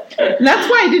 And that's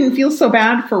why I didn't feel so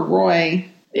bad for Roy.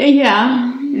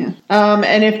 Yeah.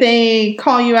 And if they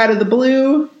call you out of the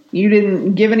blue, you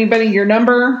didn't give anybody your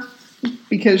number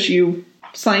because you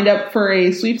signed up for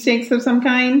a sweepstakes of some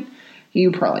kind,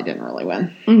 you probably didn't really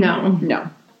win. No.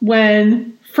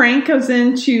 When Frank goes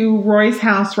into Roy's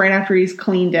house right after he's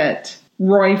cleaned it,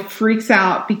 Roy freaks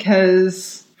out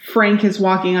because Frank is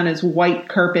walking on his white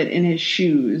carpet in his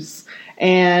shoes.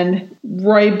 And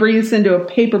Roy breathes into a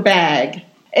paper bag.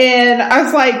 And I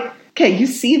was like, okay, you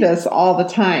see this all the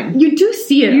time. You do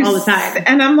see it all the time.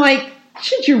 And I'm like,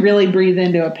 should you really breathe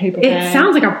into a paper bag? It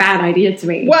sounds like a bad idea to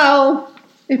me. Well,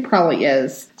 it probably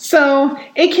is. So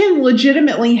it can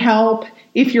legitimately help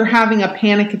if you're having a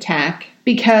panic attack,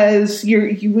 because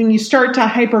when you start to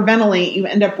hyperventilate, you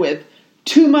end up with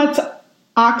too much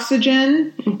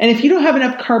oxygen. And if you don't have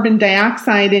enough carbon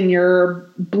dioxide in your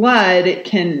blood, it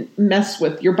can mess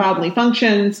with your bodily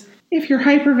functions. If you're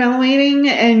hyperventilating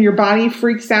and your body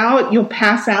freaks out, you'll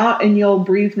pass out and you'll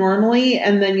breathe normally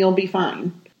and then you'll be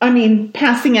fine. I mean,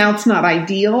 passing out's not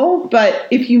ideal, but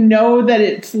if you know that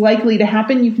it's likely to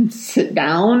happen, you can sit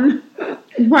down.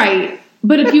 Right.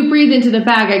 But if you breathe into the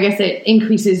bag, I guess it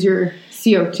increases your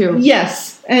CO2.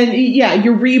 Yes. And yeah,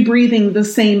 you're rebreathing the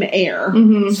same air.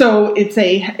 Mm-hmm. So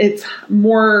it's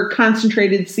more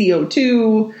concentrated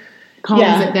CO2.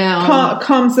 Calms it down.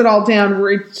 Calms it all down,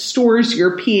 restores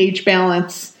your pH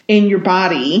balance in your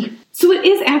body. So it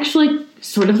is actually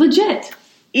sort of legit.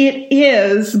 It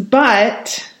is,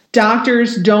 but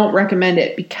doctors don't recommend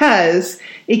it because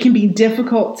it can be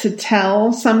difficult to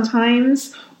tell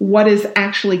sometimes what is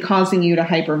actually causing you to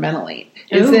hyperventilate.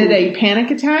 Is it a panic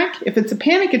attack? If it's a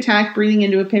panic attack, breathing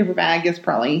into a paper bag is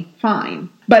probably fine.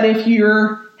 But if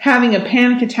you're having a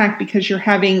panic attack because you're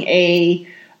having a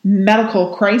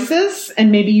medical crisis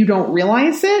and maybe you don't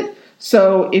realize it,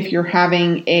 so if you're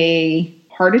having a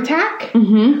heart attack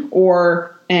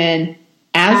or an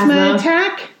asthma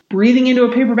attack, breathing into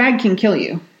a paper bag can kill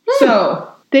you.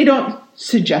 So they don't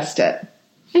suggest it.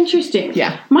 Interesting.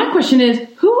 Yeah. My question is,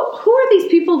 who are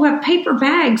these people who have paper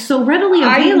bags so readily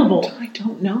available? I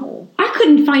don't know. I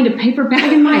couldn't find a paper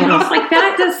bag in my house like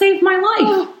that to save my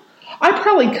life. I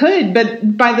probably could,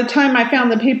 but by the time I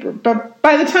found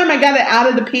by the time I got it out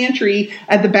of the pantry,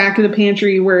 at the back of the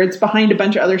pantry where it's behind a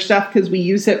bunch of other stuff because we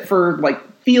use it for like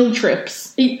field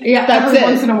trips. Yeah, that's every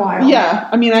once in a while. Yeah,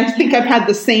 I mean, I think I've had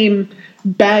the same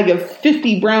bag of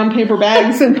 50 brown paper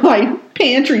bags in my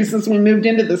pantry since we moved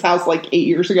into this house like 8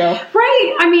 years ago.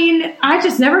 Right. I mean, I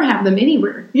just never have them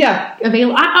anywhere. Yeah.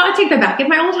 Available. I'll take that back. At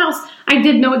my old house, I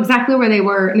did know exactly where they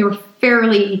were, and they were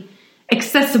fairly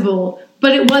accessible,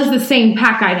 but it was the same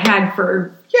pack I'd had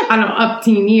for, I don't know, up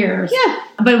teen years. Yeah.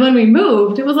 But when we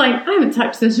moved, it was like, I haven't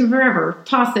touched this in forever.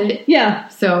 Toss it. Yeah.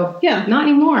 So, yeah, not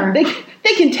anymore.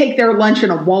 They can take their lunch in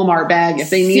a Walmart bag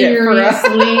if they need it for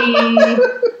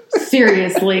us.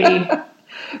 Seriously.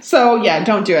 So, yeah,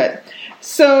 don't do it.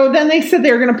 So then they said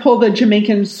they were going to pull the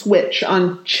Jamaican switch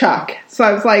on Chuck. So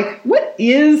I was like, what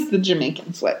is the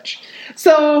Jamaican switch?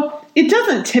 So it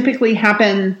doesn't typically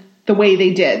happen the way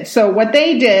they did. So what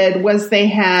they did was they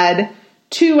had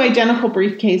 2 identical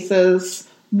briefcases.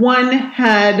 One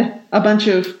had a bunch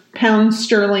of pounds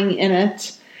sterling in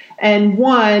it, and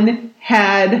one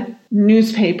had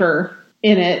newspaper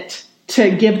in it to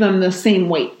give them the same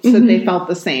weight so they felt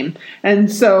the same.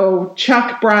 And so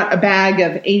Chuck brought a bag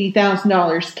of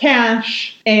 $80,000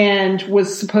 cash and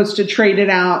was supposed to trade it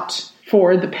out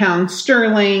for the pound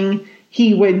sterling.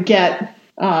 He would get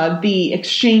the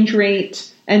exchange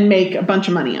rate and make a bunch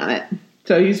of money on it.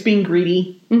 So he was being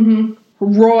greedy.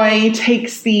 Roy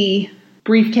takes the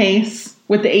briefcase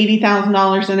with the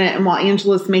 $80,000 in it, and while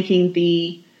Angela's making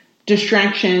the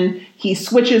distraction, he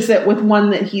switches it with one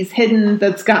that he's hidden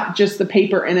that's got just the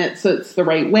paper in it, so it's the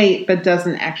right weight, but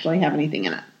doesn't actually have anything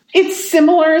in it. It's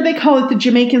similar. They call it the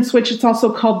Jamaican switch. It's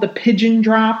also called the pigeon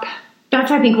drop.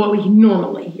 That's, I think, what we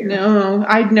normally hear. No,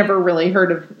 I'd never really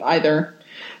heard of either.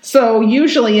 So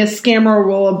usually a scammer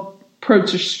will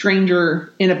approach a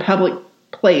stranger in a public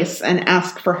place and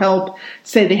ask for help.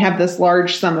 Say they have this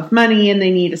large sum of money and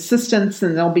they need assistance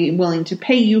and they'll be willing to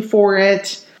pay you for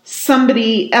it.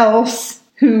 Somebody else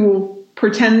who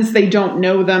pretends they don't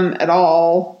know them at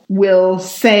all will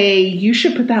say, you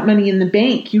should put that money in the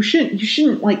bank. You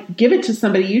shouldn't like give it to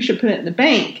somebody. You should put it in the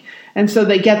bank. And so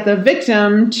they get the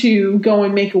victim to go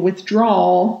and make a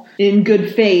withdrawal in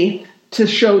good faith to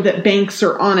show that banks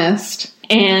are honest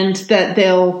and that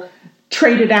they'll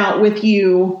trade it out with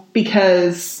you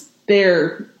because they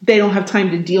don't have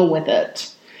time to deal with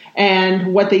it.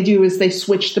 And what they do is they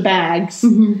switch the bags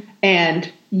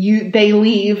and they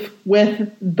leave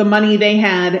with the money they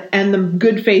had and the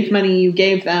good faith money you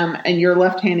gave them, and you're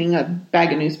left handing a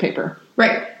bag of newspaper.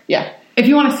 Right. Yeah. If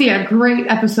you want to see a great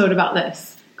episode about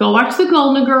this, go watch The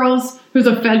Golden Girls. There's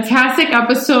a fantastic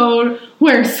episode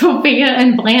where Sophia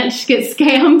and Blanche get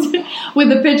scammed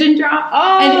with a pigeon drop.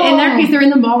 Oh. And in their case, they're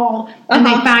in the mall and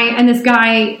they find, and this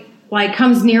guy like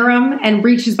comes near them and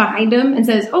reaches behind him and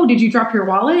says, "Oh, did you drop your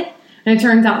wallet?" And it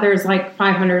turns out there's like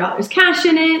 $500 cash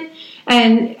in it.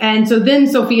 And so then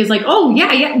Sophia's like, "Oh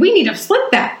yeah, we need to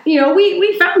split that.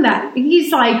 We found that."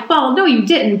 He's like, "Well, no, you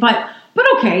didn't, but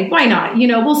okay, why not?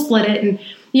 We'll split it." And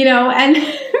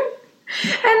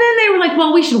and then they were like,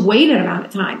 "Well, we should wait an amount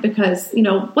of time because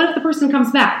what if the person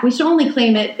comes back? We should only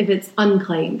claim it if it's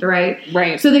unclaimed, right?"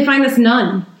 Right. So they find this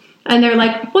nun. And they're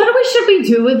like, what should we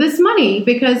do with this money?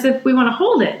 Because if we want to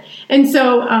hold it. And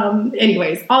so,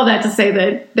 anyways, all that to say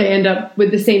that they end up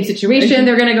with the same situation.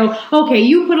 They're going to go, okay,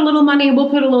 you put a little money, we'll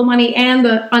put a little money and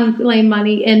the unclaimed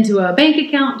money into a bank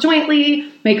account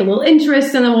jointly, make a little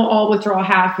interest, and then we'll all withdraw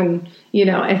half and,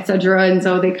 et cetera. And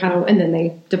so they and then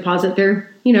they deposit their,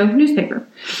 newspaper.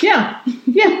 Yeah.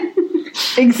 Yeah.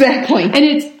 Exactly. And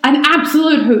it's an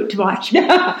absolute hoot to watch.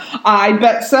 Yeah, I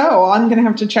bet so. I'm going to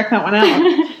have to check that one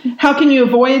out. How can you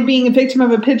avoid being a victim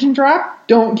of a pigeon drop?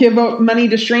 Don't give money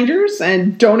to strangers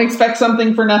and don't expect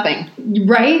something for nothing.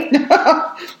 Right?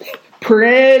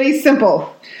 Pretty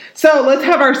simple. So let's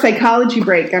have our psychology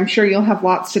break. I'm sure you'll have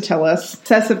lots to tell us.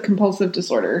 Obsessive compulsive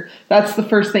disorder. That's the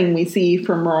first thing we see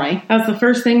from Roy. That's the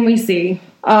first thing we see.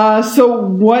 So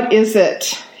what is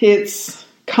it? It's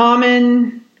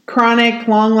common, chronic,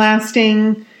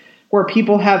 long-lasting, where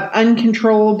people have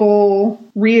uncontrollable,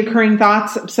 reoccurring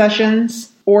thoughts,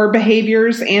 obsessions, or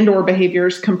behaviors,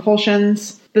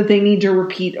 compulsions that they need to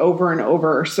repeat over and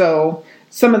over. So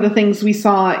some of the things we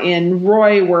saw in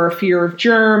Roy were fear of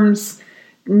germs,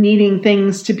 needing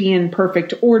things to be in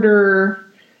perfect order,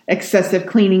 excessive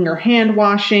cleaning or hand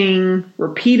washing,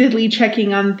 repeatedly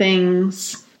checking on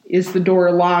things. Is the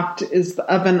door locked? Is the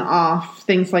oven off?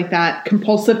 Things like that.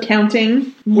 Compulsive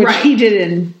counting, which he did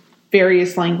in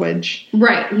various language.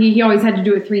 Right. He always had to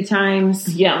do it 3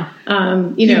 times. Yeah.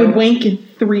 He would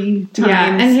wink 3 times.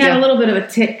 Yeah, and he had a little bit of a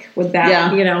tick with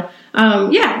that, the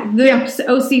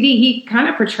OCD, he kind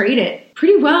of portrayed it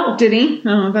pretty well. Did he?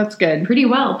 Oh, that's good. Pretty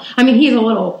well. I mean, he's a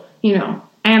little,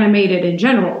 animated in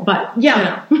general, but,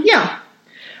 Yeah.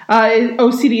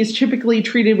 OCD is typically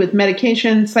treated with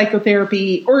medication,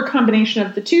 psychotherapy, or a combination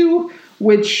of the two,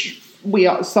 which we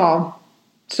all saw.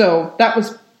 So that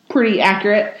was pretty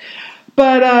accurate.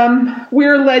 But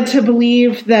we're led to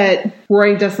believe that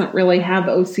Roy doesn't really have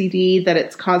OCD, that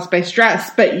it's caused by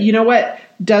stress. But you know what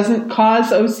doesn't cause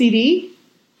OCD?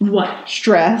 What?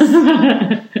 Stress.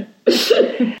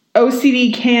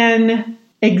 OCD can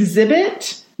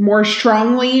exhibit more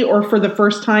strongly or for the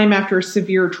first time after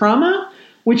severe trauma,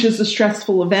 which is a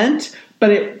stressful event,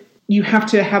 but you have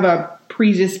to have a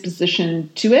predisposition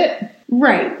to it.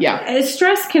 Right. Yeah.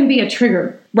 Stress can be a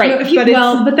trigger. Right.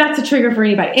 But that's a trigger for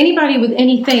anybody. Anybody with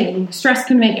anything, stress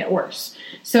can make it worse.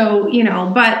 So,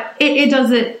 but it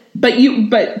doesn't.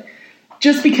 But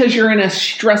just because you're in a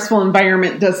stressful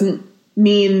environment doesn't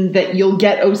mean that you'll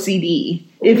get OCD.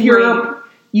 If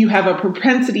you have a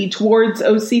propensity towards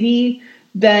OCD,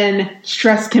 then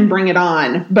stress can bring it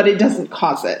on, but it doesn't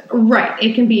cause it. Right.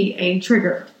 It can be a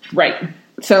trigger. Right.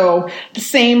 So the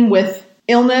same with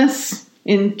illness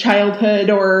in childhood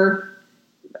or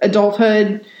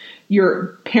adulthood,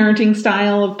 your parenting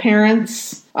style of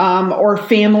parents, or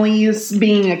families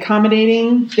being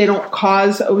accommodating. They don't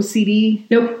cause OCD.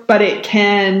 Nope. But it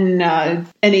can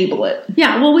enable it.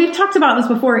 Yeah. Well, we've talked about this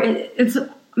before. It's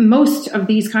most of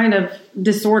these kind of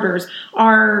disorders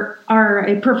are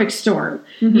a perfect storm.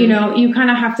 Mm-hmm. You kind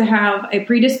of have to have a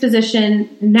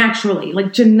predisposition naturally,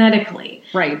 like genetically.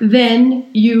 Right. Then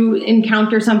you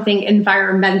encounter something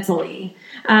environmentally.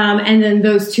 And then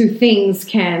those two things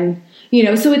can,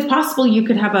 so it's possible you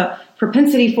could have a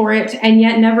propensity for it and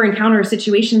yet never encounter a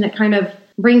situation that kind of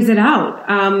brings it out.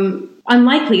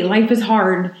 Unlikely. Life is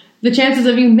hard. The chances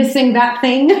of you missing that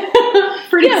thing,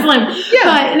 pretty slim. Yeah.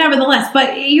 But nevertheless,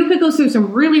 you could go through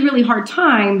some really, really hard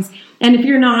times. And if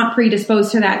you're not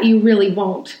predisposed to that, you really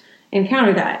won't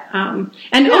encounter that.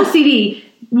 OCD,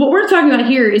 what we're talking about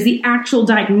here is the actual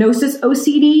diagnosis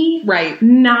OCD. Right.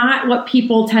 Not what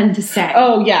people tend to say.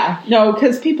 Oh, yeah. No,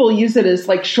 because people use it as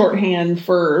like shorthand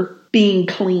for being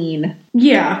clean.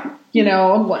 Yeah.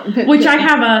 Which I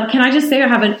have can I just say I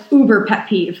have an uber pet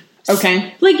peeve.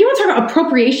 Okay. Like, you want to talk about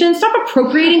appropriation? Stop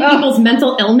appropriating people's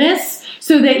mental illness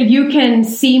so that you can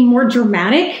seem more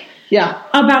dramatic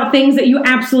about things that you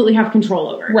absolutely have control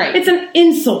over. Right. It's an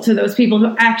insult to those people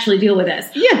who actually deal with this.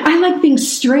 Yeah. I like being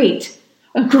straight.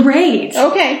 Great.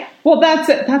 Okay. Well, that's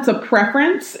a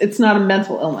preference. It's not a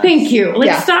mental illness. Thank you.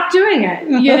 Stop doing it.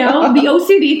 The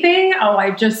OCD thing,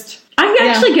 I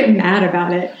actually get mad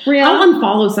about it. Really? I'll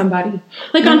unfollow somebody.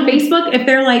 Like on Facebook, if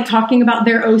they're like talking about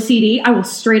their OCD, I will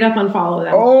straight up unfollow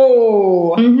them.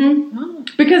 Oh. Mm-hmm.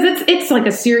 Because it's like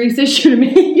a serious issue to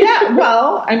me. Yeah.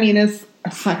 Well, as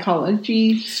a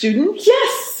psychology student.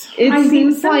 Yes. It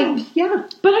seems like,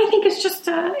 But I think it's just,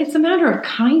 it's a matter of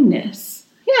kindness.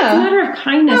 Yeah. It's a matter of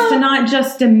kindness to not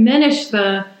just diminish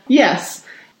the... Yes.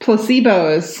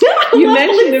 Placebos. You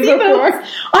mentioned it before.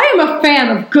 I am a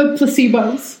fan of good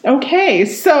placebos. Okay,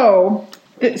 so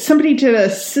somebody did a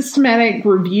systematic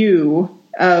review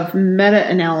of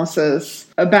meta-analysis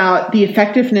about the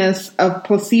effectiveness of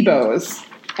placebos.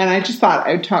 And I just thought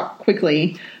I'd talk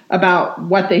quickly about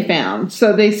what they found.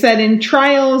 So they said in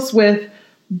trials with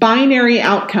binary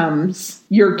outcomes,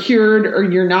 you're cured or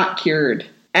you're not cured,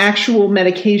 actual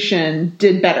medication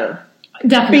did better.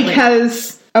 Definitely.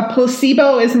 Because a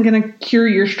placebo isn't going to cure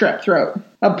your strep throat.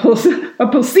 A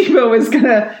placebo is going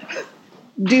to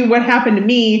do what happened to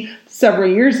me several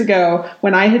years ago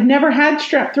when I had never had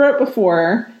strep throat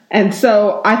before. And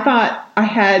so I thought I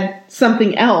had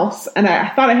something else, and I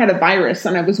thought I had a virus,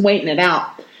 and I was waiting it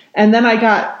out. And then I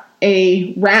got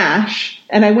a rash,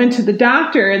 and I went to the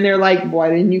doctor, and they're like, why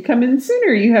didn't you come in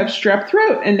sooner? You have strep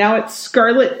throat, and now it's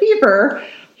scarlet fever.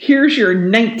 Here's your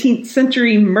 19th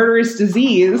century murderous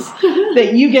disease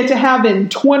that you get to have in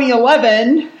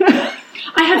 2011. I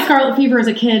had scarlet fever as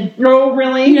a kid. Oh,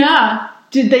 really? Yeah.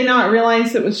 Did they not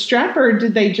realize it was strep, or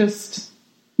did they just...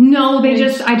 No,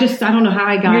 I don't know how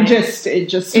I got it. It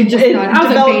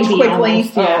developed quickly.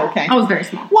 Almost, yeah. Oh, okay. I was very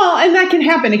small. Well, and that can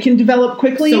happen. It can develop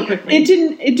quickly. So quickly. It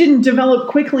didn't develop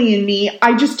quickly in me.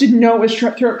 I just didn't know it was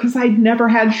strep throat because I'd never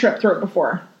had strep throat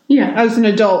before. Yeah. I was an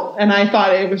adult, and I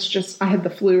thought it was just I had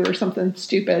the flu or something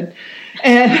stupid.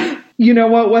 And you know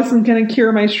what wasn't going to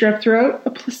cure my strep throat? A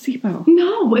placebo.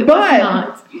 No, it was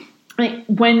not.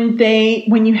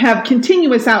 When you have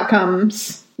continuous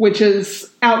outcomes, which is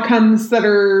outcomes that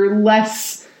are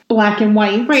less black and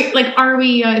white. Right. Like, are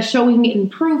we showing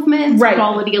improvements? Right.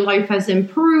 Quality of life has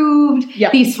improved.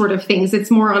 Yep. These sort of things.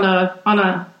 It's more on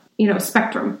a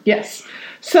spectrum. Yes.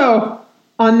 So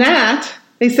on that,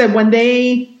 they said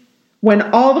when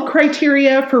all the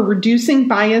criteria for reducing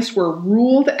bias were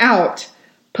ruled out,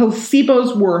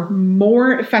 placebos were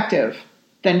more effective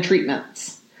than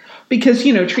treatments. Because,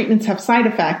 treatments have side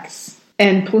effects,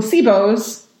 and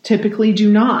placebos typically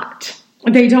do not.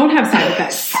 They don't have side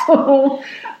effects. So,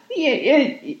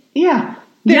 yeah.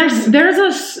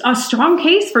 There's a strong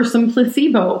case for some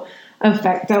placebo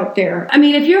effect out there.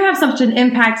 If you have such an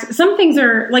impact, some things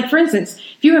are, like, for instance,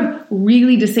 if you have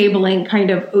really disabling kind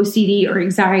of OCD or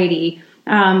anxiety,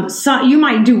 so you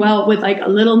might do well with like a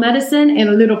little medicine and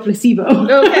a little placebo.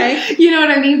 Okay. You know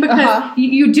what I mean? Because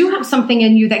you do have something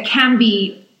in you that can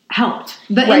be helped.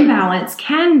 The imbalance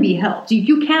can be helped.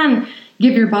 You can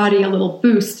give your body a little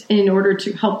boost in order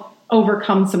to help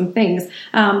overcome some things.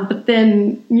 But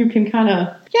then you can kind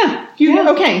of...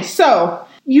 Okay, so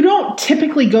you don't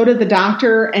typically go to the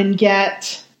doctor and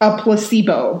get a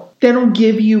placebo. They don't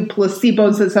give you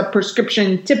placebos as a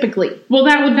prescription typically. Well,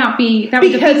 that would defeat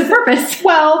the purpose.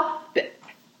 Well,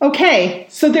 okay,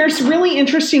 so there's really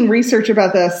interesting research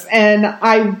about this, and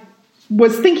I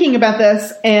was thinking about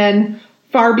this, and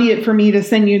far be it for me to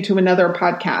send you to another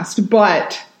podcast,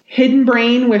 but Hidden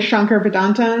Brain with Shankar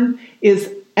Vedantam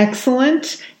is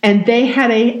excellent, and they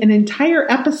had an entire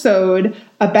episode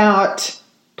about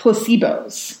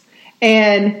placebos.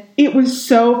 And it was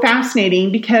so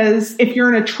fascinating because if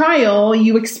you're in a trial,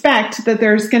 you expect that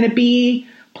there's going to be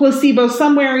placebo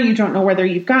somewhere. You don't know whether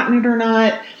you've gotten it or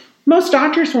not. Most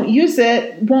doctors won't use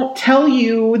it, won't tell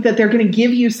you that they're going to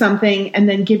give you something and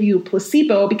then give you a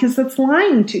placebo because that's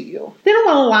lying to you. They don't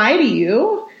want to lie to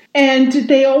you. And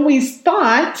they always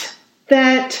thought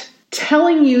that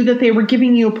telling you that they were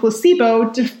giving you a placebo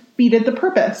defeated the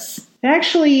purpose. It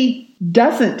actually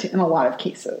doesn't in a lot of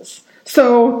cases.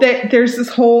 So there's this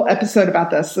whole episode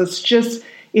about this.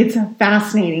 It's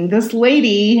fascinating. This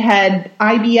lady had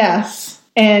IBS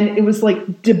and it was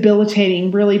like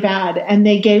debilitating really bad. And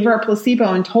they gave her a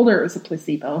placebo and told her it was a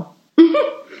placebo.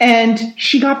 And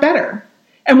she got better.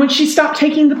 And when she stopped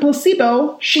taking the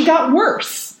placebo, she got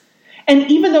worse. And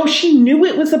even though she knew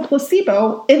it was a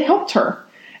placebo, it helped her.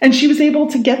 And she was able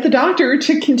to get the doctor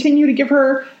to continue to give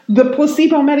her the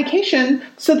placebo medication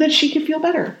so that she could feel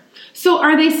better. So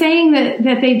are they saying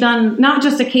that they've done not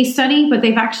just a case study, but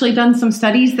they've actually done some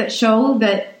studies that show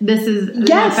that this is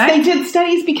Yes, they did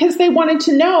studies because they wanted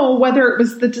to know whether it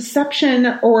was the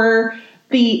deception or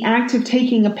the act of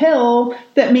taking a pill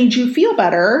that made you feel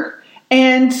better.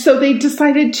 And so they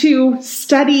decided to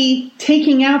study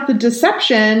taking out the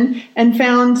deception and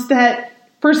found that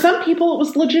for some people it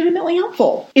was legitimately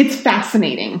helpful. It's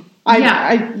fascinating.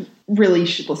 I really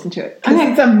should listen to it because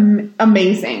it's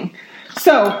amazing.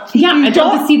 So I'd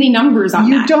love to see the numbers on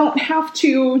that. You don't have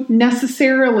to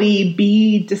necessarily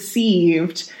be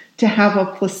deceived to have a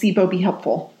placebo be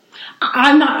helpful.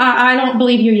 I don't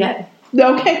believe you yet.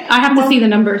 Okay. I have to see the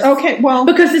numbers. Okay, well.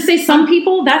 Because to say some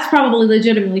people, that's probably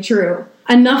legitimately true.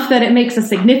 Enough that it makes a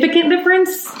significant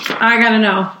difference, I gotta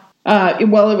know. It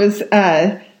was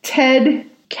Ted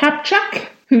Kapchuk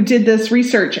who did this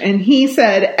research, and he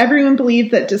said everyone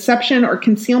believed that deception or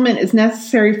concealment is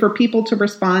necessary for people to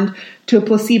respond to a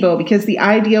placebo because the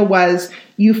idea was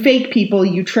you fake people,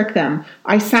 you trick them.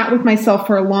 I sat with myself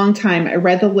for a long time. I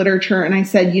read the literature and I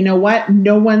said, you know what?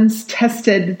 No one's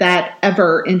tested that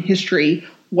ever in history.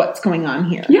 What's going on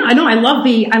here? Yeah, I know. I love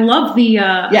the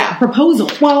proposal.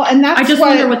 Well, and I just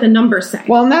wonder what the numbers say.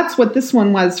 Well, and that's what this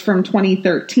one was from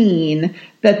 2013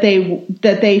 that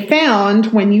they found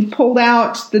when you pulled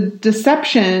out the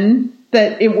deception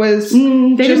that it was. They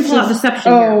didn't pull out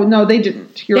deception. Oh, no, they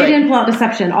didn't. You're right. They didn't pull out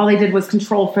deception. All they did was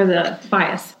control for the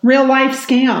bias. Real life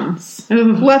scams.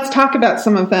 Ooh. Let's talk about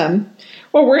some of them.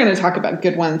 Well, we're going to talk about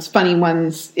good ones, funny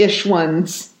ones, ish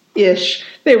ones. Ish.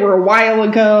 They were a while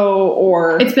ago,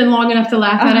 or it's been long enough to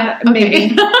laugh at it. Okay.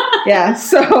 Maybe. Yeah.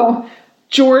 So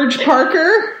George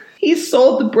Parker, he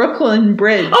sold the Brooklyn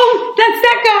Bridge. Oh, that's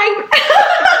that guy.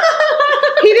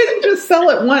 He didn't just sell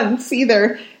it once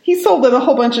either. He sold it a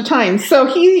whole bunch of times. So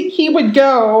he would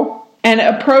go and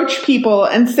approach people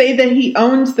and say that he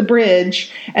owned the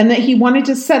bridge and that he wanted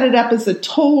to set it up as a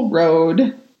toll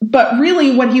road. But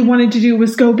really what he wanted to do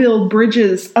was go build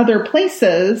bridges other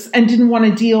places and didn't want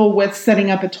to deal with setting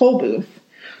up a toll booth.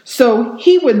 So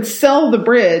he would sell the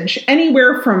bridge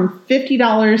anywhere from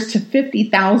 $50 to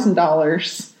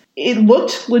 $50,000. It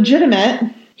looked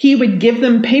legitimate. He would give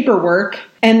them paperwork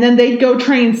and then they'd go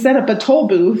try and set up a toll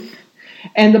booth.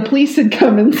 And the police would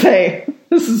come and say,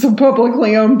 this is a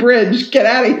publicly owned bridge. Get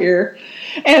out of here.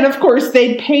 And of course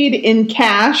they paid in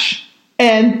cash.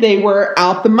 And they were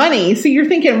out the money. So you're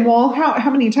thinking, well,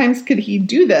 how many times could he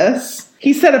do this?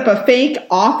 He set up a fake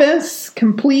office,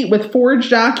 complete with forged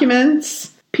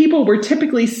documents. People were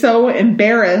typically so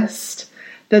embarrassed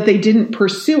that they didn't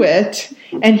pursue it.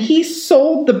 And he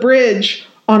sold the bridge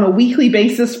on a weekly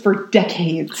basis for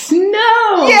decades.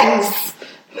 No! Yes!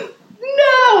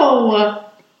 No!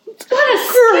 What a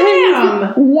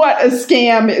scam! What a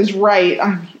scam is right.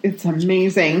 I mean, it's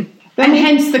amazing. And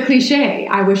hence the cliche,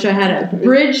 I wish I had a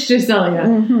bridge to sell you.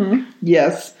 Mm-hmm.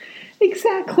 Yes,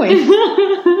 exactly.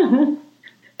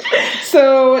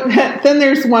 So then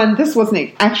there's one, this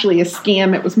wasn't actually a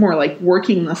scam, it was more like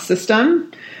working the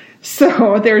system.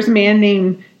 So there's a man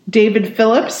named David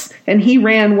Phillips, and he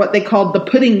ran what they called the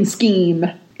pudding scheme.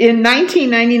 In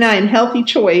 1999, Healthy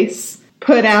Choice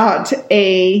put out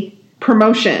a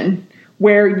promotion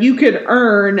where you could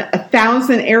earn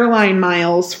 1,000 airline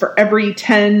miles for every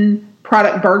 10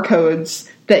 product barcodes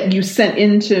that you sent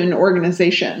into an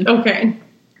organization. Okay.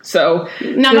 So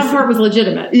now that part was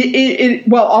legitimate.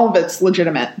 Well, all of it's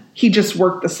legitimate. He just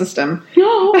worked the system.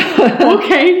 Oh,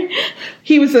 okay.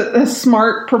 He was a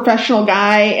smart professional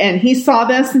guy, and he saw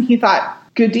this and he thought,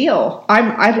 good deal.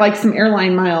 I'd like some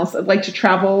airline miles. I'd like to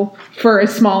travel for a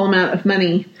small amount of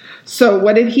money. So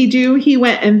what did he do? He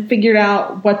went and figured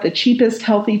out what the cheapest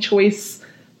Healthy Choice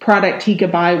product he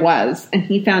could buy was. And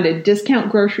he found a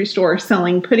discount grocery store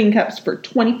selling pudding cups for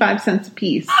 25 cents a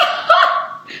piece.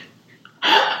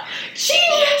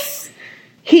 Genius!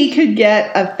 He could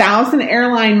get 1,000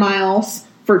 airline miles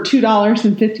for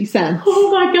 $2.50.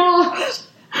 Oh my gosh.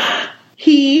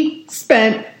 He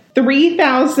spent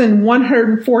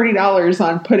 $3,140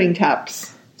 on pudding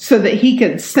cups so that he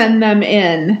could send them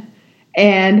in.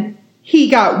 And he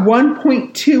got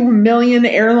 1.2 million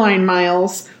airline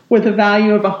miles with a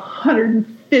value of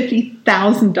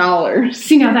 $150,000.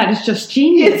 See, now that is just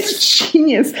genius. It's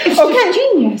genius. It's just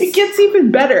genius. It gets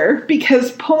even better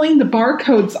because pulling the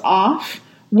barcodes off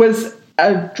was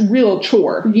a real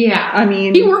chore. Yeah. I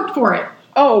mean, he worked for it.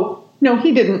 Oh, no,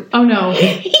 he didn't. Oh, no.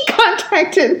 He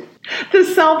contacted the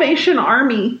Salvation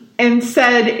Army and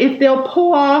said, if they'll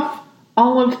pull off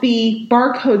all of the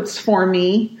barcodes for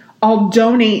me, I'll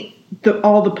donate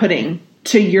all the pudding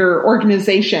to your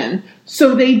organization.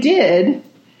 So they did,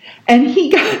 and he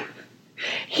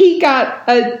got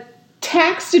a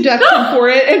tax deduction for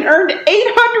it and earned $800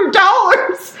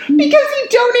 because he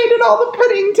donated all the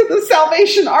pudding to the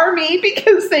Salvation Army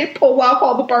because they pulled off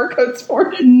all the barcodes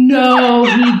for him. No,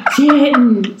 he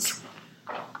didn't.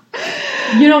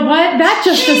 You know what? That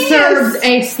just deserves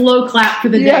a slow clap for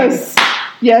the day.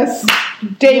 Yes.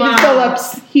 David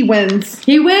Phillips, he wins.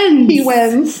 He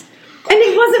wins. And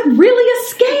it wasn't really a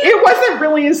scam. It wasn't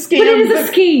really a scam. But it is a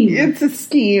scheme. It's a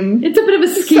scheme. It's a bit of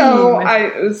a scheme. So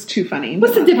it was too funny.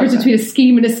 What's the difference between a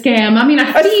scheme and a scam? I mean,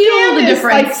 I feel the difference. Is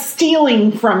like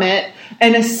stealing from it,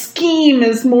 and a scheme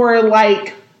is more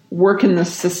like working the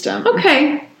system.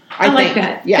 Okay. I like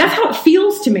that. Yeah. That's how it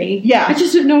feels to me. Yeah. I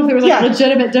just didn't know if there was a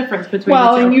legitimate difference between the two.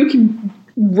 Well, and you can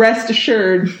rest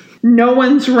assured, no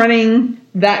one's running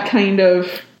that kind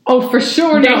of... Oh, for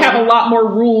sure. They have a lot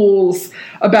more rules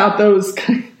about those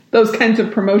kinds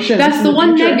of promotions. That's the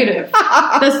one negative.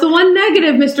 That's the one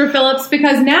negative, Mr. Phillips,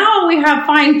 because now we have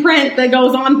fine print that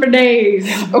goes on for days.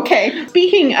 Okay.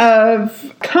 Speaking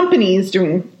of companies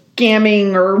doing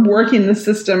scamming or working the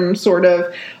system, sort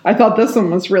of, I thought this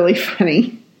one was really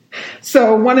funny.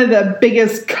 So one of the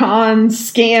biggest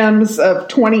scams of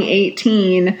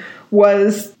 2018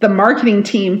 was the marketing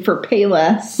team for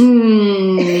Payless.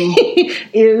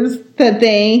 Is that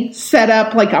they set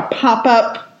up like a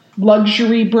pop-up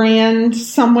luxury brand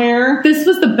somewhere. This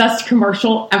was the best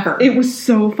commercial ever. It was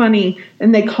so funny.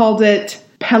 And they called it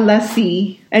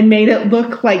Palessi and made it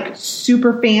look like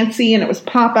super fancy, and it was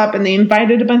pop-up, and they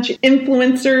invited a bunch of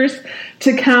influencers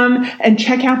to come and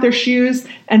check out their shoes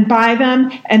and buy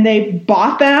them, and they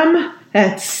bought them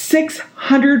at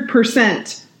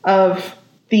 600% of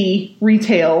the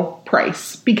retail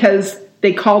price because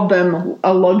they called them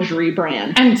a luxury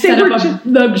brand. And set up a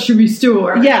luxury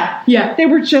store. Yeah. Yeah. They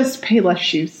were just Payless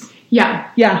shoes. Yeah.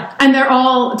 Yeah. And they're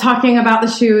all talking about the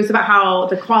shoes, about how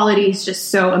the quality is just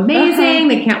so amazing.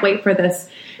 They can't wait for this.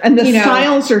 And the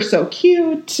styles are so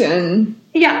cute. And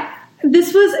yeah.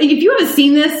 This was, if you haven't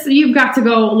seen this, you've got to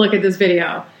go look at this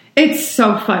video. It's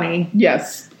so funny.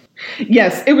 Yes.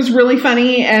 Yes, it was really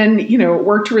funny, and, it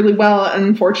worked really well.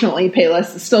 Unfortunately,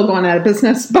 Payless is still going out of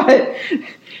business, but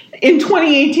in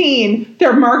 2018,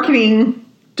 their marketing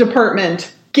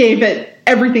department gave it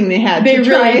everything they had. They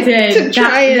really did.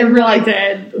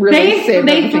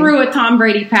 They threw a Tom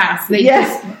Brady pass. They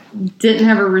just didn't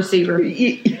have a receiver.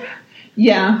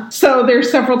 Yeah. So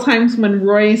there's several times when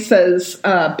Roy says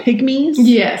pygmies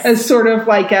as sort of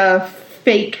like a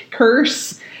fake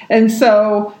curse. And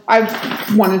so I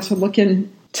wanted to look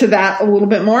into that a little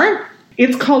bit more.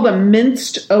 It's called a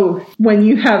minced oath. When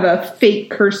you have a fake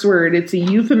curse word, it's a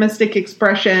euphemistic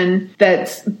expression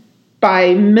that's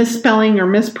by misspelling or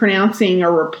mispronouncing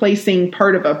or replacing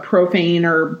part of a profane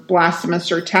or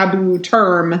blasphemous or taboo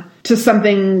term to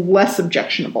something less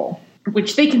objectionable,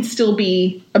 which they can still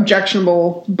be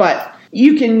objectionable, but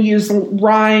you can use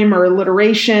rhyme or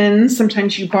alliteration.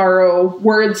 Sometimes you borrow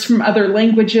words from other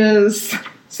languages.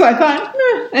 So I thought,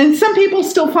 and some people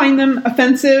still find them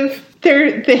offensive.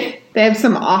 They have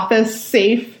some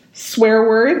office-safe swear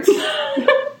words.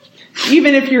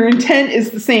 Even if your intent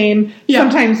is the same,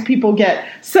 sometimes people get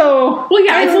so. Well,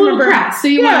 yeah, it's a little crass, so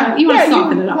you want to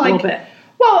soften it up a little bit.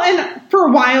 Well, and for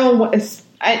a while,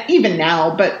 even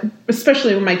now, but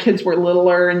especially when my kids were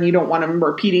littler and you don't want them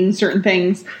repeating certain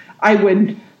things, I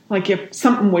would, if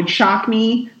something would shock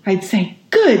me, I'd say,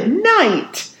 "Good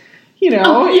night." It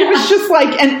was just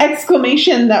like an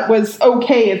exclamation that was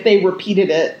okay if they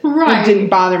repeated it. Right. It didn't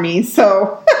bother me.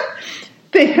 So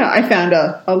I found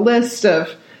a list of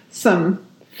some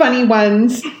funny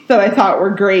ones that I thought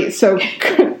were great. So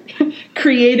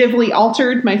creatively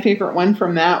altered, my favorite one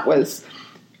from that was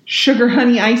sugar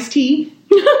honey iced tea.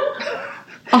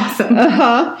 Awesome.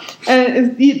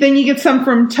 And then you get some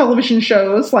from television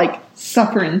shows like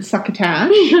Suffer and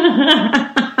Succotash.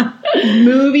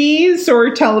 Movies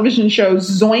or television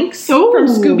shows. Zoinks from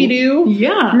Scooby-Doo.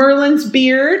 Yeah. Merlin's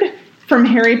beard from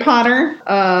Harry Potter.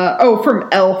 From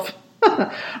Elf.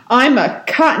 I'm a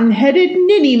cotton-headed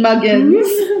ninny muggins.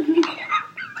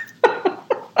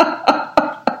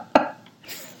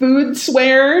 Food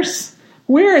swears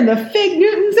Where in the fig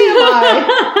Newtons am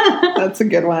I? That's a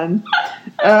good one.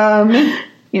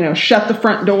 Shut the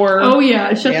front door. Oh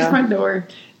yeah, shut the front door.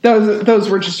 Those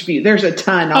were just a few. There's a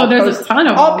ton. There's a ton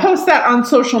of them. I'll post that on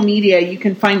social media. You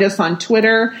can find us on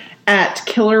Twitter at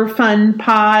Killer Fun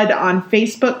Pod, on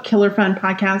Facebook, Killer Fun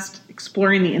Podcast,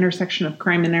 exploring the intersection of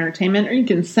crime and entertainment, or you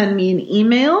can send me an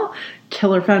email,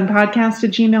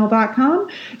 killerfunpodcast@gmail.com.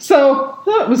 So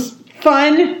that was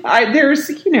fun. I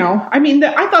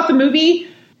thought the movie,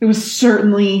 it was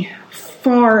certainly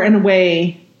far and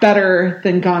away better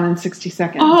than Gone in 60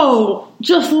 Seconds. Oh,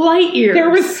 just light years.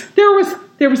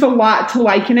 There was a lot to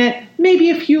like in it.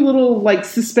 Maybe a few little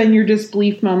suspend your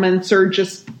disbelief moments, or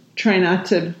just try not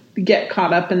to get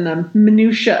caught up in the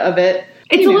minutia of it.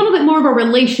 It's a little bit more of a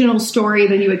relational story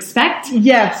than you expect.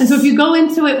 Yes. And so if you go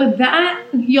into it with that,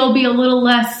 you'll be a little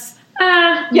less,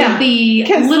 with the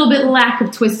little bit lack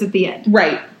of twist at the end.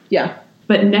 Right. Yeah.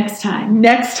 But next time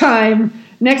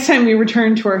we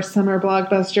return to our summer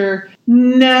blockbuster,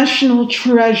 National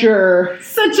Treasure.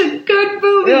 Such a good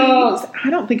movie. Oh, I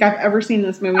don't think I've ever seen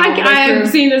this movie. I have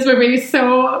seen this movie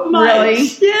so much. Really?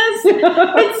 Yes.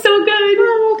 It's so good.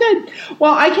 Oh, good.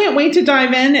 Well, I can't wait to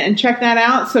dive in and check that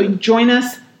out. So join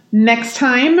us next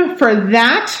time for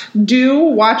that. Do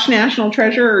watch National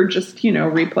Treasure, or just,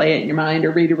 replay it in your mind,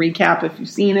 or read a recap if you've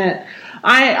seen it.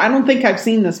 I don't think I've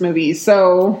seen this movie,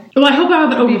 so... Well, I hope I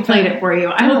haven't overplayed it for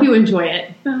you. I hope you enjoy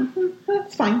it.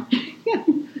 That's fine. Yeah.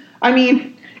 I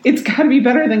mean, it's got to be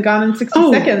better than Gone in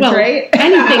 60 Seconds, right?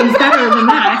 Anything's better than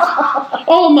that.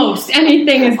 Almost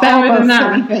anything is better than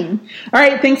that. Anything. All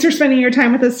right, thanks for spending your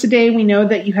time with us today. We know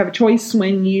that you have a choice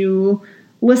when you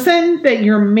listen, that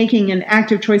you're making an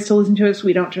active choice to listen to us.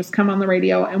 We don't just come on the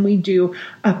radio, and we do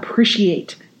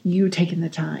appreciate you taking the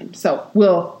time. So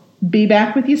we'll be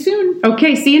back with you soon.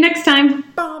 Okay, see you next time.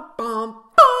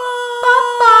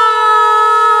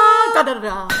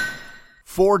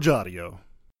 Forge Audio.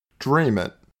 Dream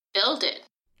it. Build it.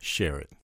 Share it.